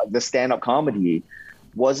case, the stand-up comedy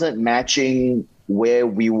wasn't matching where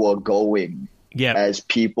we were going as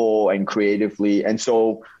people and creatively. And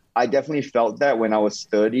so I definitely felt that when I was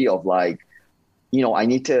 30 of like, you know, I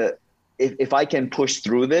need to, if I can push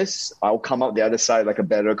through this, I'll come out the other side like a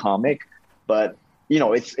better comic. But, you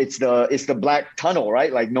know, it's the black tunnel,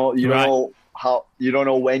 right? Like, no, you don't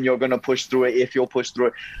know when you're going to push through it, if you'll push through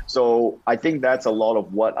it. So I think that's a lot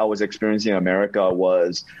of what I was experiencing in America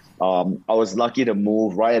was, I was lucky to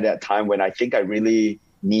move right at that time when I think I really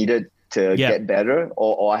needed to get better,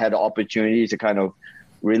 or I had the opportunity to kind of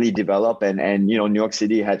really develop. And you know, New York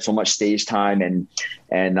City had so much stage time,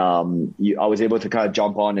 and I was able to kind of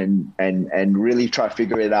jump on and really try to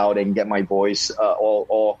figure it out and get my voice,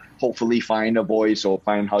 or hopefully find a voice or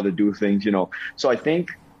find how to do things, you know. So I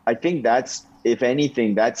think that's, if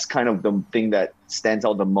anything, that's kind of the thing that stands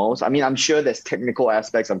out the most. I mean, I'm sure there's technical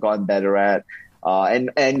aspects I've gotten better at,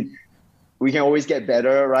 and we can always get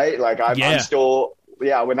better, right? Like I'm still.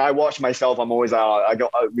 Yeah, when I watch myself, I'm always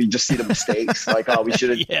we just see the mistakes. Like, we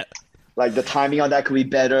should have, like the timing on that could be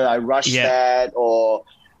better. I rushed that, or,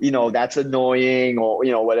 you know, that's annoying, or, you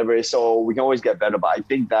know, whatever. So we can always get better. But I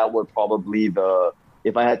think that would probably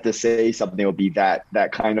if I had to say something, it would be that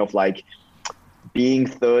kind of like being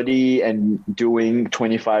 30 and doing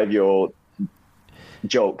 25-year-old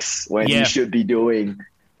jokes when you should be doing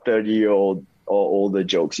 30-year-old or older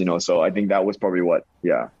jokes, you know. So I think that was probably what,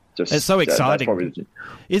 it's so exciting,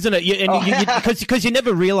 isn't it? Because you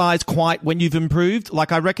never realize quite when you've improved.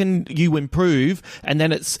 Like, I reckon you improve, and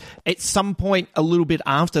then it's at some point a little bit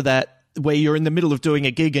after that where you're in the middle of doing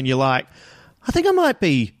a gig and you're like, I think I might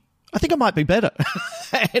be better.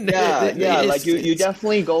 Like you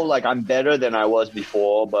definitely go like, I'm better than I was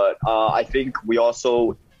before. But I think we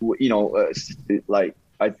also, you know, like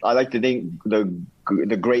I like to think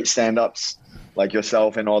the great stand-ups like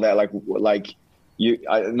yourself and all that, like.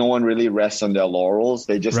 No one really rests on their laurels.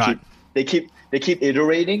 They just keep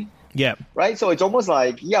iterating. Yeah. Right. So it's almost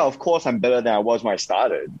like, of course I'm better than I was when I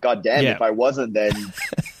started. God damn, if I wasn't, then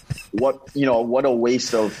what a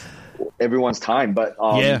waste of everyone's time. But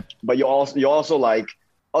but you're also like,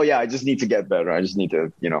 oh yeah, I just need to get better. I just need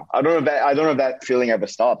to, you know, I don't know if that feeling ever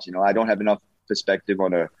stops. You know, I don't have enough perspective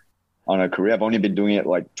on a career. I've only been doing it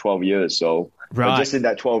like 12 years. So but just in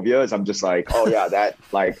that 12 years, I'm just like, oh yeah, that,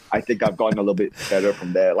 like, I think I've gotten a little bit better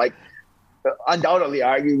from there. Like, undoubtedly,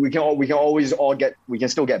 we can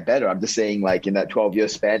still get better. I'm just saying, like, in that 12-year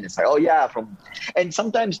span, it's like, oh yeah, and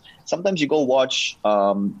sometimes you go watch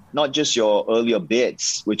not just your earlier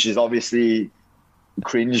bits, which is obviously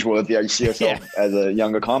cringeworthy. I see yourself as a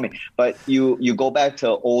younger comic, but you go back to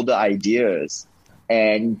older ideas,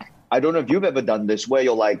 and I don't know if you've ever done this, where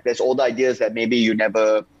you're like, there's old ideas that maybe you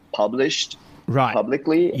never published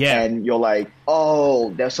publicly, and you're like,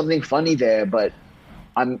 oh, there's something funny there, but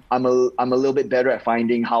I'm a little bit better at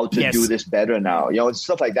finding how to do this better now. You know,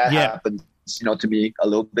 stuff like that happens, you know, to me a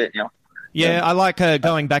little bit, you know. Yeah, I like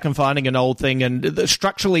going back and finding an old thing, and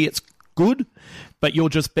structurally it's good, but you're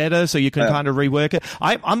just better, so you can kind of rework it.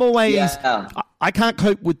 I'm always... I can't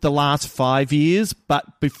cope with the last 5 years,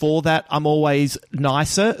 but before that, I'm always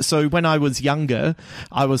nicer. So when I was younger,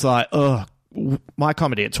 I was like, oh, my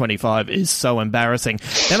comedy at 25 is so embarrassing.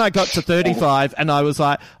 Then I got to 35 and I was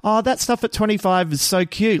like, oh, that stuff at 25 is so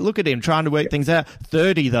cute. Look at him trying to work things out.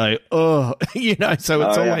 30 though, so it's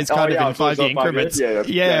always kind of in 5-year increments.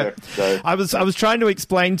 Yeah. I was trying to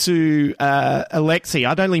explain to Alexi,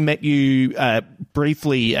 I'd only met you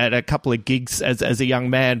briefly at a couple of gigs as a young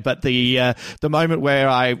man, but the moment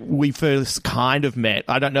where we first kind of met,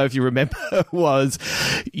 I don't know if you remember, was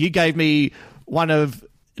you gave me one of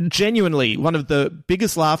the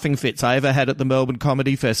biggest laughing fits I ever had at the Melbourne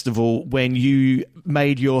Comedy Festival when you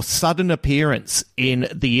made your sudden appearance in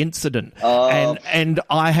The Incident. And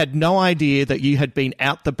I had no idea that you had been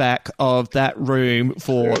out the back of that room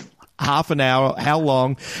for half an hour, how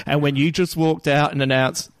long, and when you just walked out and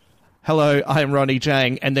announced, hello, I am Ronnie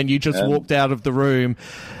Chang, and then you just walked out of the room,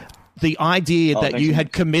 the idea that you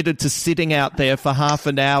had committed to sitting out there for half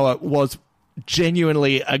an hour was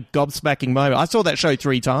genuinely a gobsmacking moment. I saw that show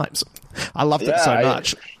 3 times. I loved it so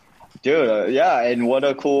much. Dude, and what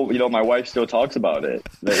a cool, my wife still talks about it.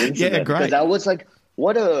 The incident. Yeah, great. That was like,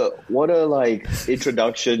 what a like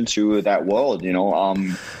introduction to that world,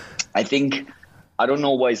 I think, I don't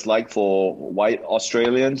know what it's like for white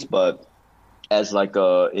Australians, but as like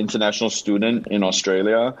a international student in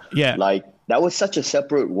Australia, like that was such a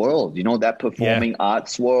separate world, that performing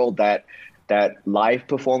arts world, that live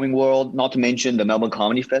performing world, not to mention the Melbourne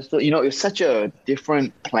Comedy Festival. It was such a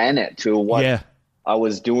different planet to what I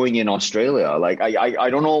was doing in Australia. Like, I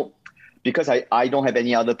don't know, because I don't have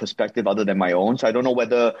any other perspective other than my own. So I don't know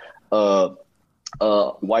whether a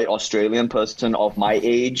white Australian person of my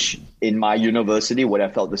age in my university would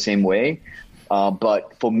have felt the same way.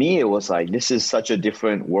 But for me, it was like, this is such a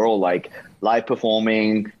different world. Like, live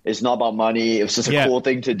performing, it's not about money. It was just a cool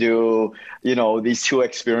thing to do. These 2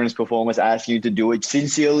 experienced performers asking you to do it,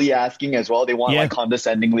 sincerely asking as well. They want like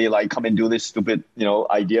condescendingly, like, come and do this stupid,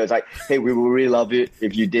 idea. It's like, hey, we would really love it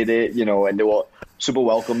if you did it, and they were super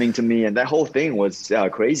welcoming to me. And that whole thing was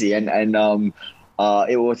crazy. And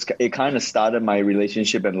it kind of started my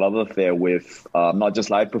relationship and love affair with not just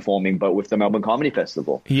live performing, but with the Melbourne Comedy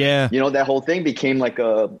Festival. Yeah. That whole thing became like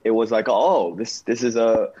this is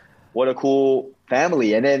what a cool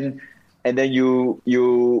family. And then you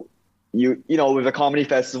with a comedy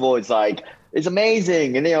festival, it's like, it's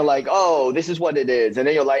amazing. And then you're like, oh, this is what it is. And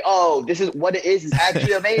then you're like, oh, this is what it is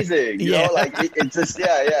actually amazing. It's just,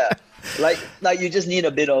 like you just need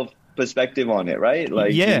a bit of perspective on it, right?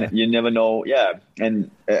 Like, you never know. And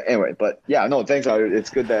anyway, but thanks. It's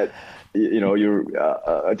good that you're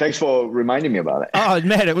thanks for reminding me about it. Oh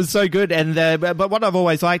man, it was so good. And but what I've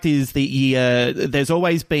always liked is there's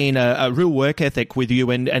always been a real work ethic with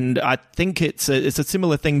you, and I think it's a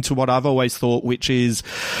similar thing to what I've always thought, which is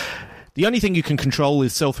the only thing you can control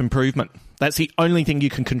is self-improvement. That's the only thing you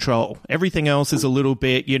can control. Everything else is a little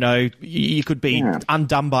bit, you could be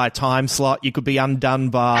undone by a time slot. You could be undone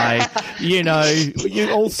by,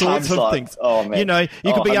 all sorts of things. Oh, man.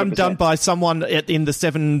 You could be 100%. Undone by someone in the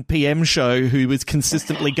 7 p.m. show who was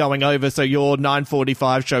consistently going over. So your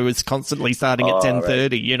 9:45 show is constantly starting at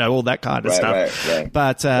 10:30, all that kind of stuff. Right.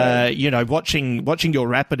 But, watching your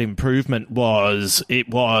rapid improvement was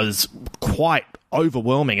quite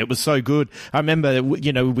overwhelming. It was so good. I remember,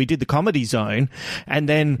 we did the Comedy Zone, and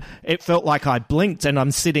then it felt like I blinked and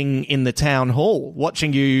I'm sitting in the town hall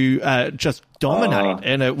watching you just dominate,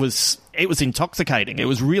 and it was intoxicating. It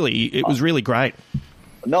was really great.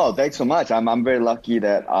 No, thanks so much. I'm very lucky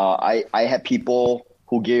that I had people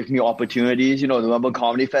who gave me opportunities. The Melbourne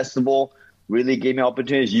Comedy Festival really gave me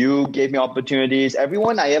opportunities. You gave me opportunities.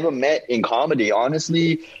 Everyone I ever met in comedy,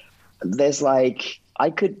 honestly, there's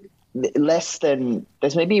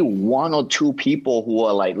maybe 1 or 2 people who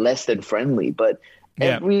are like less than friendly, but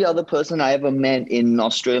every other person I ever met in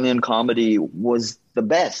Australian comedy was the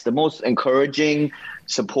best, the most encouraging,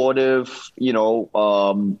 supportive, gave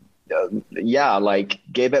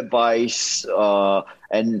advice,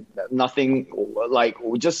 and nothing, like,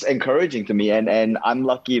 just encouraging to me. And I'm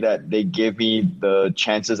lucky that they gave me the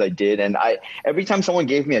chances I did. And every time someone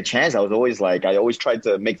gave me a chance, I always tried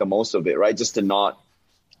to make the most of it, right? Just to not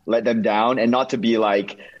let them down, and not to be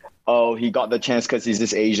like, oh, he got the chance because he's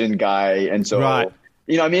this Asian guy, and so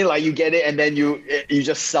you know what I mean? Like, you get it, and then you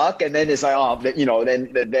just suck, and then it's like,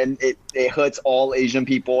 then it hurts all Asian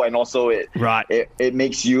people, and also it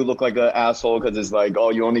makes you look like an asshole because it's like, oh,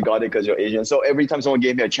 you only got it because you're Asian. So every time someone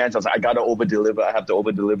gave me a chance, I was like, I gotta over deliver. I have to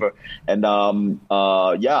over deliver. And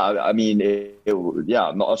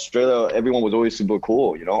Australia, everyone was always super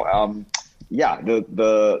cool. The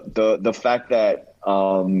fact that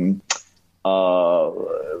I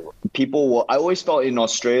always felt in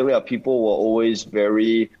Australia, people were always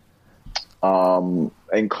very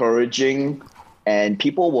encouraging, and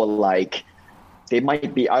people were like,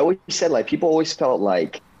 I always said, like, people always felt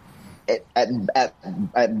like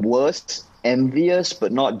at worst envious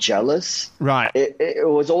but not jealous. Right. It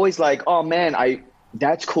was always like, oh man,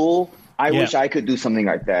 that's cool. I wish I could do something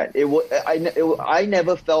like that. I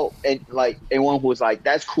never felt like anyone who was like,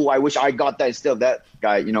 that's cool, I wish I got that instead of that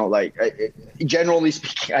guy. You know, like generally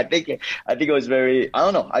speaking, I think it was very,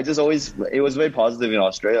 I don't know. It was very positive in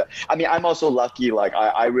Australia. I mean, I'm also lucky. Like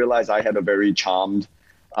I realized I had a very charmed,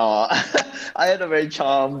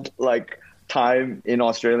 like time in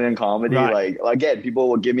Australian comedy. Right. Like again, people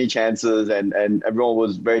would give me chances, and everyone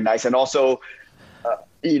was very nice, and also.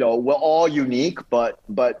 You know, we're all unique, but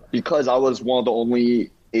because I was one of the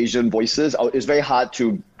only Asian voices, it's very hard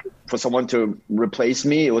for someone to replace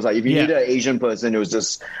me. It was like if you needed an Asian person, it was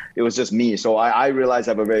just me. So I realized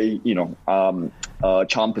I have a very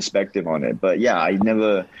charm perspective on it. But yeah, I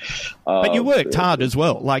never. But you worked hard as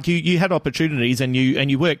well. Like you had opportunities and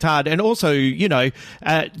you worked hard, and also do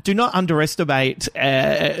not underestimate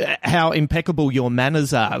how impeccable your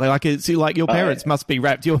manners are. Like it's like your parents must be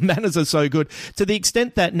wrapped. Your manners are so good to the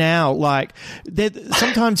extent that now, like,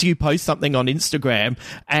 sometimes you post something on Instagram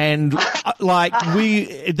and like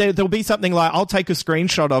there'll be something like I'll take a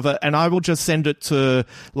screenshot of it and I will just send it to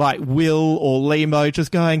like Will or Limo,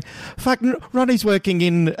 just going, "Fuck, Ronnie's working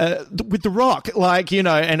in with The Rock," like,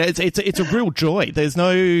 and it's a real joy. There's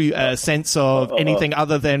no sense of anything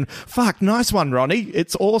other than, "Fuck, nice one, Ronnie.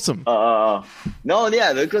 It's awesome." No,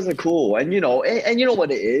 yeah, because they're cool, and you know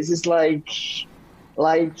what it is. It's like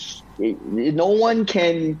no one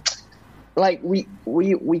can. Like we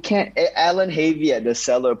can't. Alan Havey at The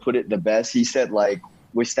Cellar put it the best. He said, like,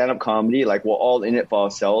 with stand-up comedy, like, we're all in it for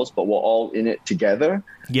ourselves, but we're all in it together.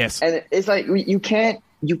 Yes. And it's like you can't.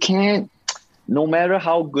 No matter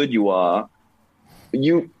how good you are,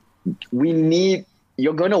 you're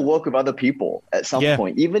going to work with other people at some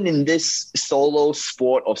point. Even in this solo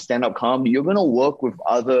sport of stand-up comedy, you're going to work with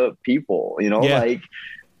other people. Like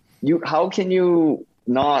how can you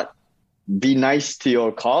not be nice to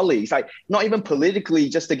your colleagues? Like, not even politically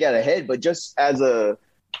just to get ahead, but just as a,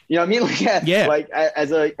 you know what I mean? Like, like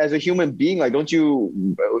as a human being, like, don't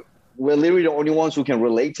you? We're literally the only ones who can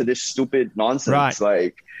relate to this stupid nonsense.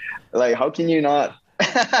 Right. Like, how can you not?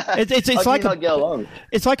 It's like get along?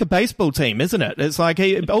 It's like a baseball team, isn't it? It's like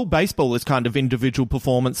all baseball is kind of individual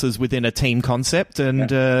performances within a team concept,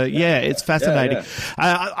 and it's fascinating.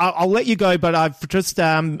 I'll let you go, but I've just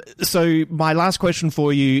so my last question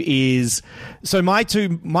for you is, so my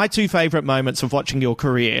two favorite moments of watching your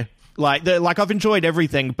career. Like I've enjoyed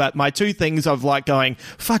everything, but my two things of like going,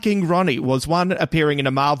 fucking Ronnie, was one, appearing in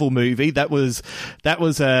a Marvel movie. That was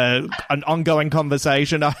an ongoing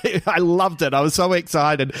conversation. I loved it. I was so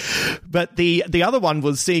excited. But the other one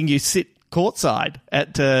was seeing you sit courtside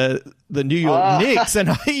at the New York Knicks,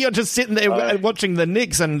 and you're just sitting there watching the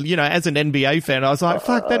Knicks, and as an NBA fan, I was like,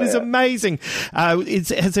 fuck, that is amazing. Is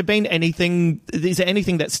there anything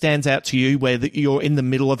that stands out to you where you're in the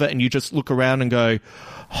middle of it and you just look around and go,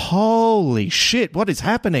 holy shit, what is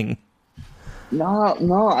happening?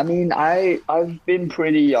 No. I mean, I've been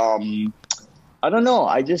pretty, I don't know.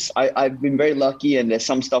 I've been very lucky, and there's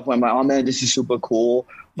some stuff where I'm like, oh man, this is super cool.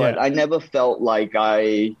 But I never felt like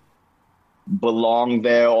I belong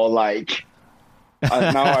there, or like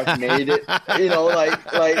now I've made it.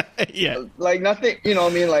 Like nothing. You know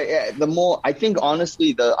what I mean? Like the more I think,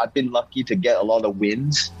 honestly, I've been lucky to get a lot of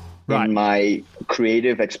wins. Right. In my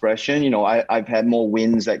creative expression, I've had more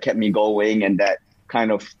wins that kept me going, and that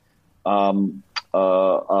kind of,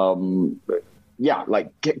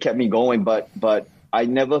 kept me going. But I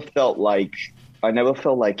never felt like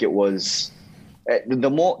it was. The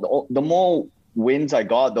more wins I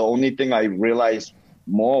got, the only thing I realized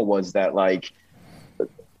more was that, like,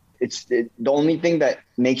 the only thing that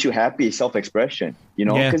makes you happy is self-expression.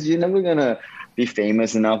 Because you're never gonna be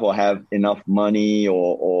famous enough or have enough money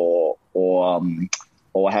or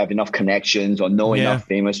have enough connections or know enough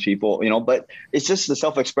famous people, but it's just the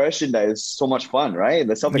self-expression that is so much fun, right?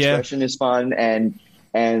 The self-expression is fun,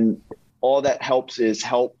 and all that helps is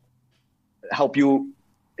help you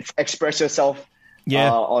express yourself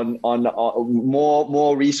on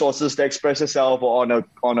more resources to express yourself, or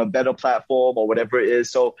on a better platform or whatever it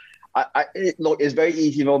is. So look, it's very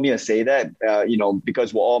easy for me to say that,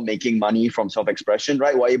 because we're all making money from self-expression,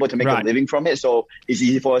 right? We're able to make a living from it. So it's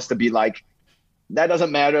easy for us to be like, that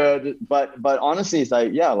doesn't matter. But honestly, it's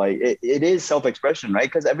like, it is self-expression, right?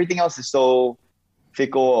 Because everything else is so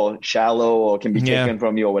fickle or shallow or can be taken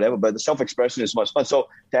from you or whatever. But the self-expression is much fun. So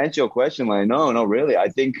to answer your question, like, no, really, I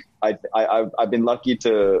think I've been lucky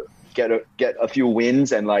to get a few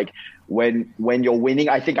wins, and like when you're winning,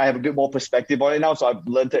 I think I have a bit more perspective on it now. So I've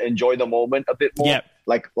learned to enjoy the moment a bit more. Yep.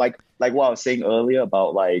 Like what I was saying earlier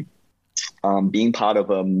about like being part of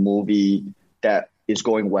a movie that is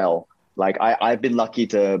going well. Like I've been lucky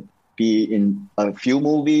to be in a few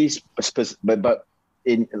movies, but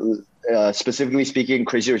in specifically speaking,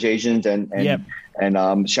 Crazy Rich Asians and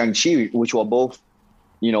Shang-Chi, which were both,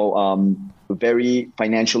 very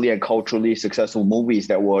financially and culturally successful movies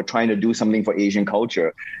that were trying to do something for Asian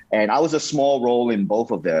culture. And I was a small role in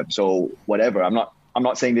both of them. So whatever, I'm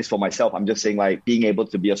not saying this for myself. I'm just saying like being able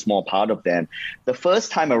to be a small part of them. The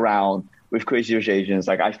first time around with Crazy Rich Asians,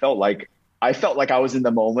 like I felt like I was in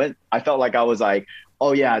the moment. I felt like I was like,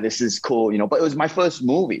 oh yeah, this is cool, but it was my first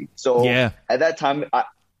movie. So at that time,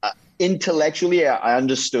 intellectually, I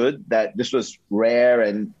understood that this was rare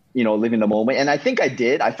and, live in the moment. And I think I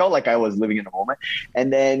did. I felt like I was living in the moment.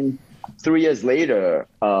 And then 3 years later,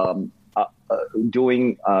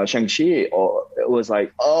 doing Shang-Chi, it was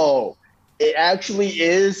like, oh, it actually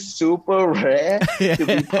is super rare to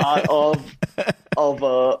be part of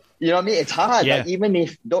you know what I mean? It's hard. Yeah. Like even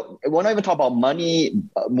we're not even talking about money,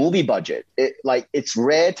 movie budget. It's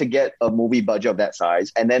rare to get a movie budget of that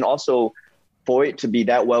size. And then also for it to be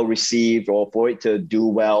that well received or for it to do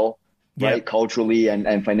well, right, culturally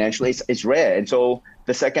and financially, it's rare. And so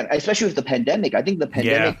the second, especially with the pandemic, I think the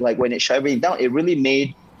pandemic, like when it shut everything down, it really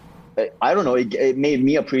made, I don't know, it made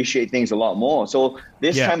me appreciate things a lot more. So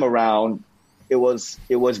this time around, it was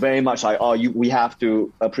very much like, we have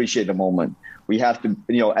to appreciate the moment. We have to,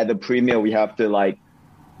 at the premiere, we have to like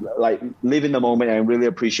live in the moment and really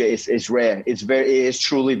appreciate. It's rare. It is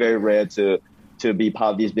truly very rare to be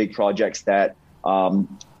part of these big projects that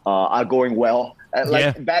are going well.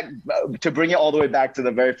 Back to bring it all the way back to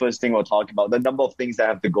the very first thing we're talking about, the number of things that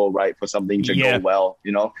have to go right for something to go well,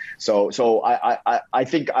 So I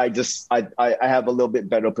think I have a little bit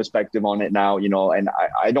better perspective on it now, and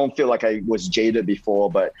I don't feel like I was jaded before,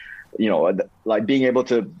 but like being able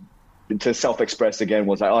to self-express again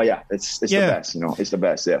was like, oh yeah, it's the best, it's the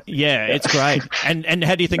best. It's great. And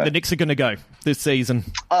how do you think the Knicks are going to go this season?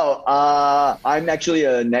 I'm actually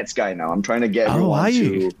a Nets guy now. I'm trying to get everyone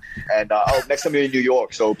to, and next time you're in New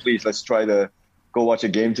York, so please let's try to go watch a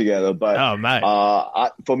game together. But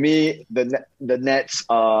for me, the Nets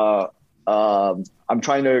I'm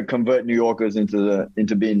trying to convert New Yorkers into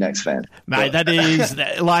being Knicks fans. Mate, that is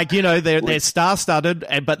like, they're star-studded,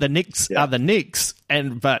 but the Knicks are the Knicks,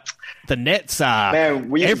 but the Nets are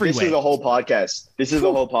everywhere. This is a whole podcast.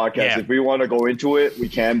 Yeah. If we want to go into it, we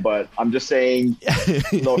can. But I'm just saying,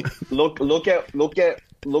 look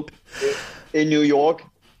in New York.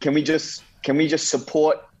 Can we just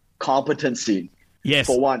support competency? Yes.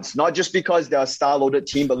 For once, not just because they're a star-loaded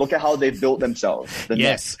team, but look at how they built themselves. The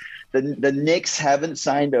Nets. The Knicks haven't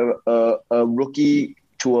signed a rookie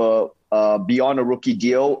to a beyond a rookie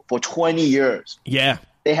deal for 20 years. Yeah.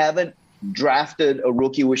 They haven't drafted a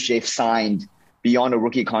rookie which they've signed beyond a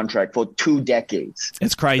rookie contract for 2 decades.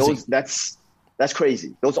 It's crazy. That's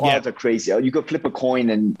crazy. Those odds are crazy. You could flip a coin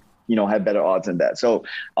and have better odds than that. So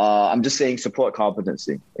I'm just saying support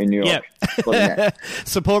competency in New York. Yeah.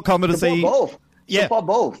 Support competency. Support both. Yeah. Support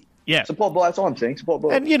both. Yeah. Support both. That's all I'm saying. Support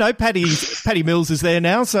both. And, Patty Mills is there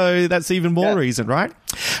now, so that's even more reason, right?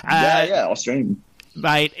 Australian.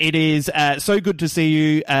 Mate, it is so good to see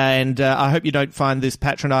you, and I hope you don't find this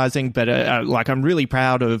patronising, but I'm really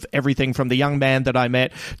proud of everything from the young man that I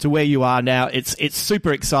met to where you are now. It's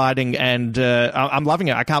super exciting, and I'm loving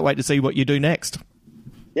it. I can't wait to see what you do next.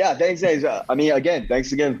 Yeah, thanks.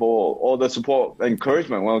 Thanks again for all the support and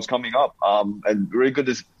encouragement when it was coming up. And really good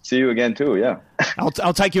to see you again too. Yeah,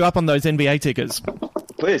 I'll take you up on those NBA tickets.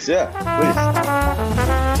 Please, please.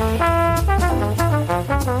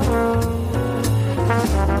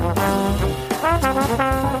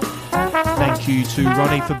 Thank you to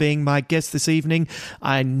Ronnie for being my guest this evening.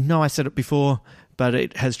 I know I said it before, but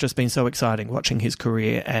it has just been so exciting watching his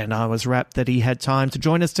career, and I was rapt that he had time to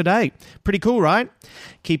join us today. Pretty cool, right?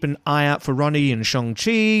 Keep an eye out for Ronnie in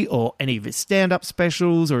Shang-Chi or any of his stand-up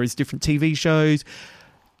specials or his different TV shows.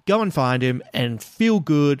 Go and find him and feel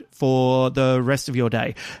good for the rest of your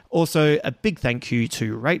day. Also, a big thank you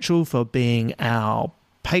to Rachel for being our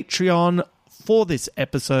Patreon for this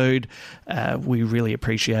episode. We really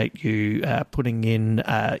appreciate you putting in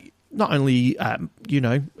not only,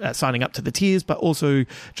 signing up to the tiers, but also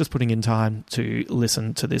just putting in time to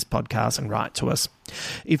listen to this podcast and write to us.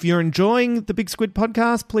 If you're enjoying the Big Squid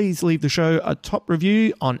podcast, please leave the show a top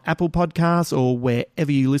review on Apple Podcasts or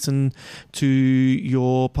wherever you listen to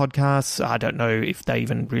your podcasts. I don't know if they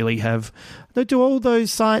even really have... Do all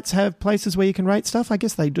those sites have places where you can rate stuff? I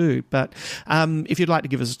guess they do. But if you'd like to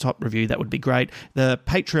give us a top review, that would be great. The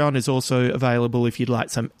Patreon is also available if you'd like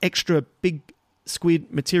some extra Big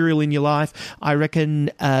Squid material in your life. I reckon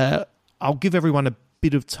I'll give everyone a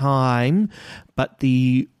bit of time, but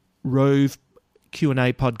the Rove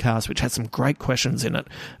Q&A podcast, which has some great questions in it,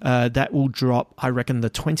 that will drop, I reckon, the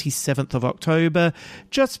 27th of October,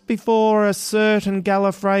 just before a certain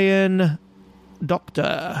Gallifreyan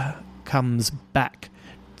doctor comes back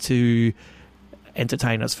to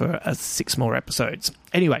entertain us for 6 more episodes.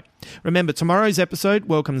 Anyway, remember, tomorrow's episode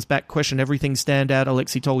welcomes back Question Everything standout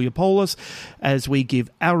Alexi Toliopoulos as we give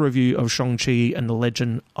our review of Shang-Chi and the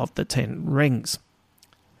Legend of the Ten Rings.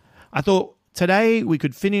 I thought today we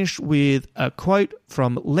could finish with a quote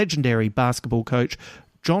from legendary basketball coach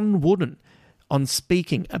John Wooden on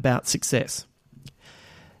speaking about success.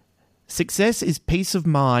 Success is peace of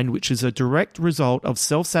mind, which is a direct result of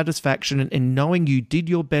self-satisfaction in knowing you did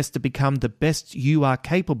your best to become the best you are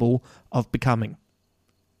capable of becoming.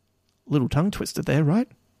 Little tongue twister there, right?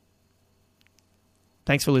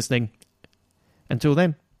 Thanks for listening. Until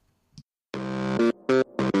then.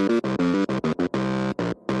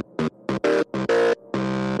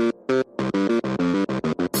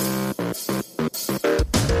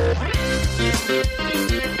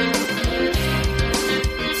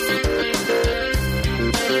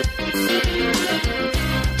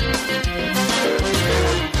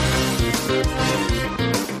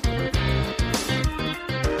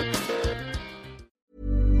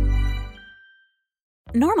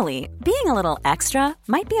 Normally, being a little extra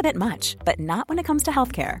might be a bit much, but not when it comes to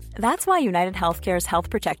healthcare. That's why United Healthcare's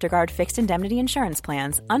Health Protector Guard fixed indemnity insurance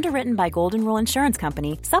plans, underwritten by Golden Rule Insurance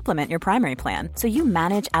Company, supplement your primary plan so you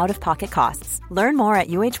manage out-of-pocket costs. Learn more at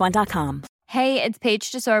UH1.com. Hey, it's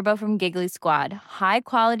Paige DeSorbo from Giggly Squad. High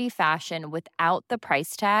quality fashion without the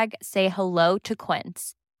price tag. Say hello to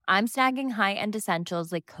Quince. I'm snagging high-end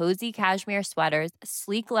essentials like cozy cashmere sweaters,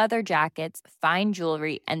 sleek leather jackets, fine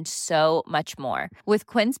jewelry, and so much more. With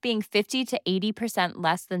Quince being 50 to 80%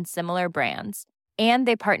 less than similar brands. And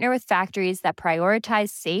they partner with factories that prioritize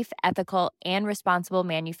safe, ethical, and responsible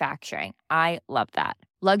manufacturing. I love that.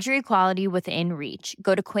 Luxury quality within reach.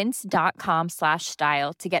 Go to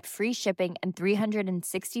quince.com/style to get free shipping and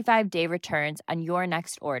 365-day returns on your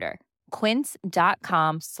next order.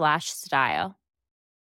 Quince.com/style.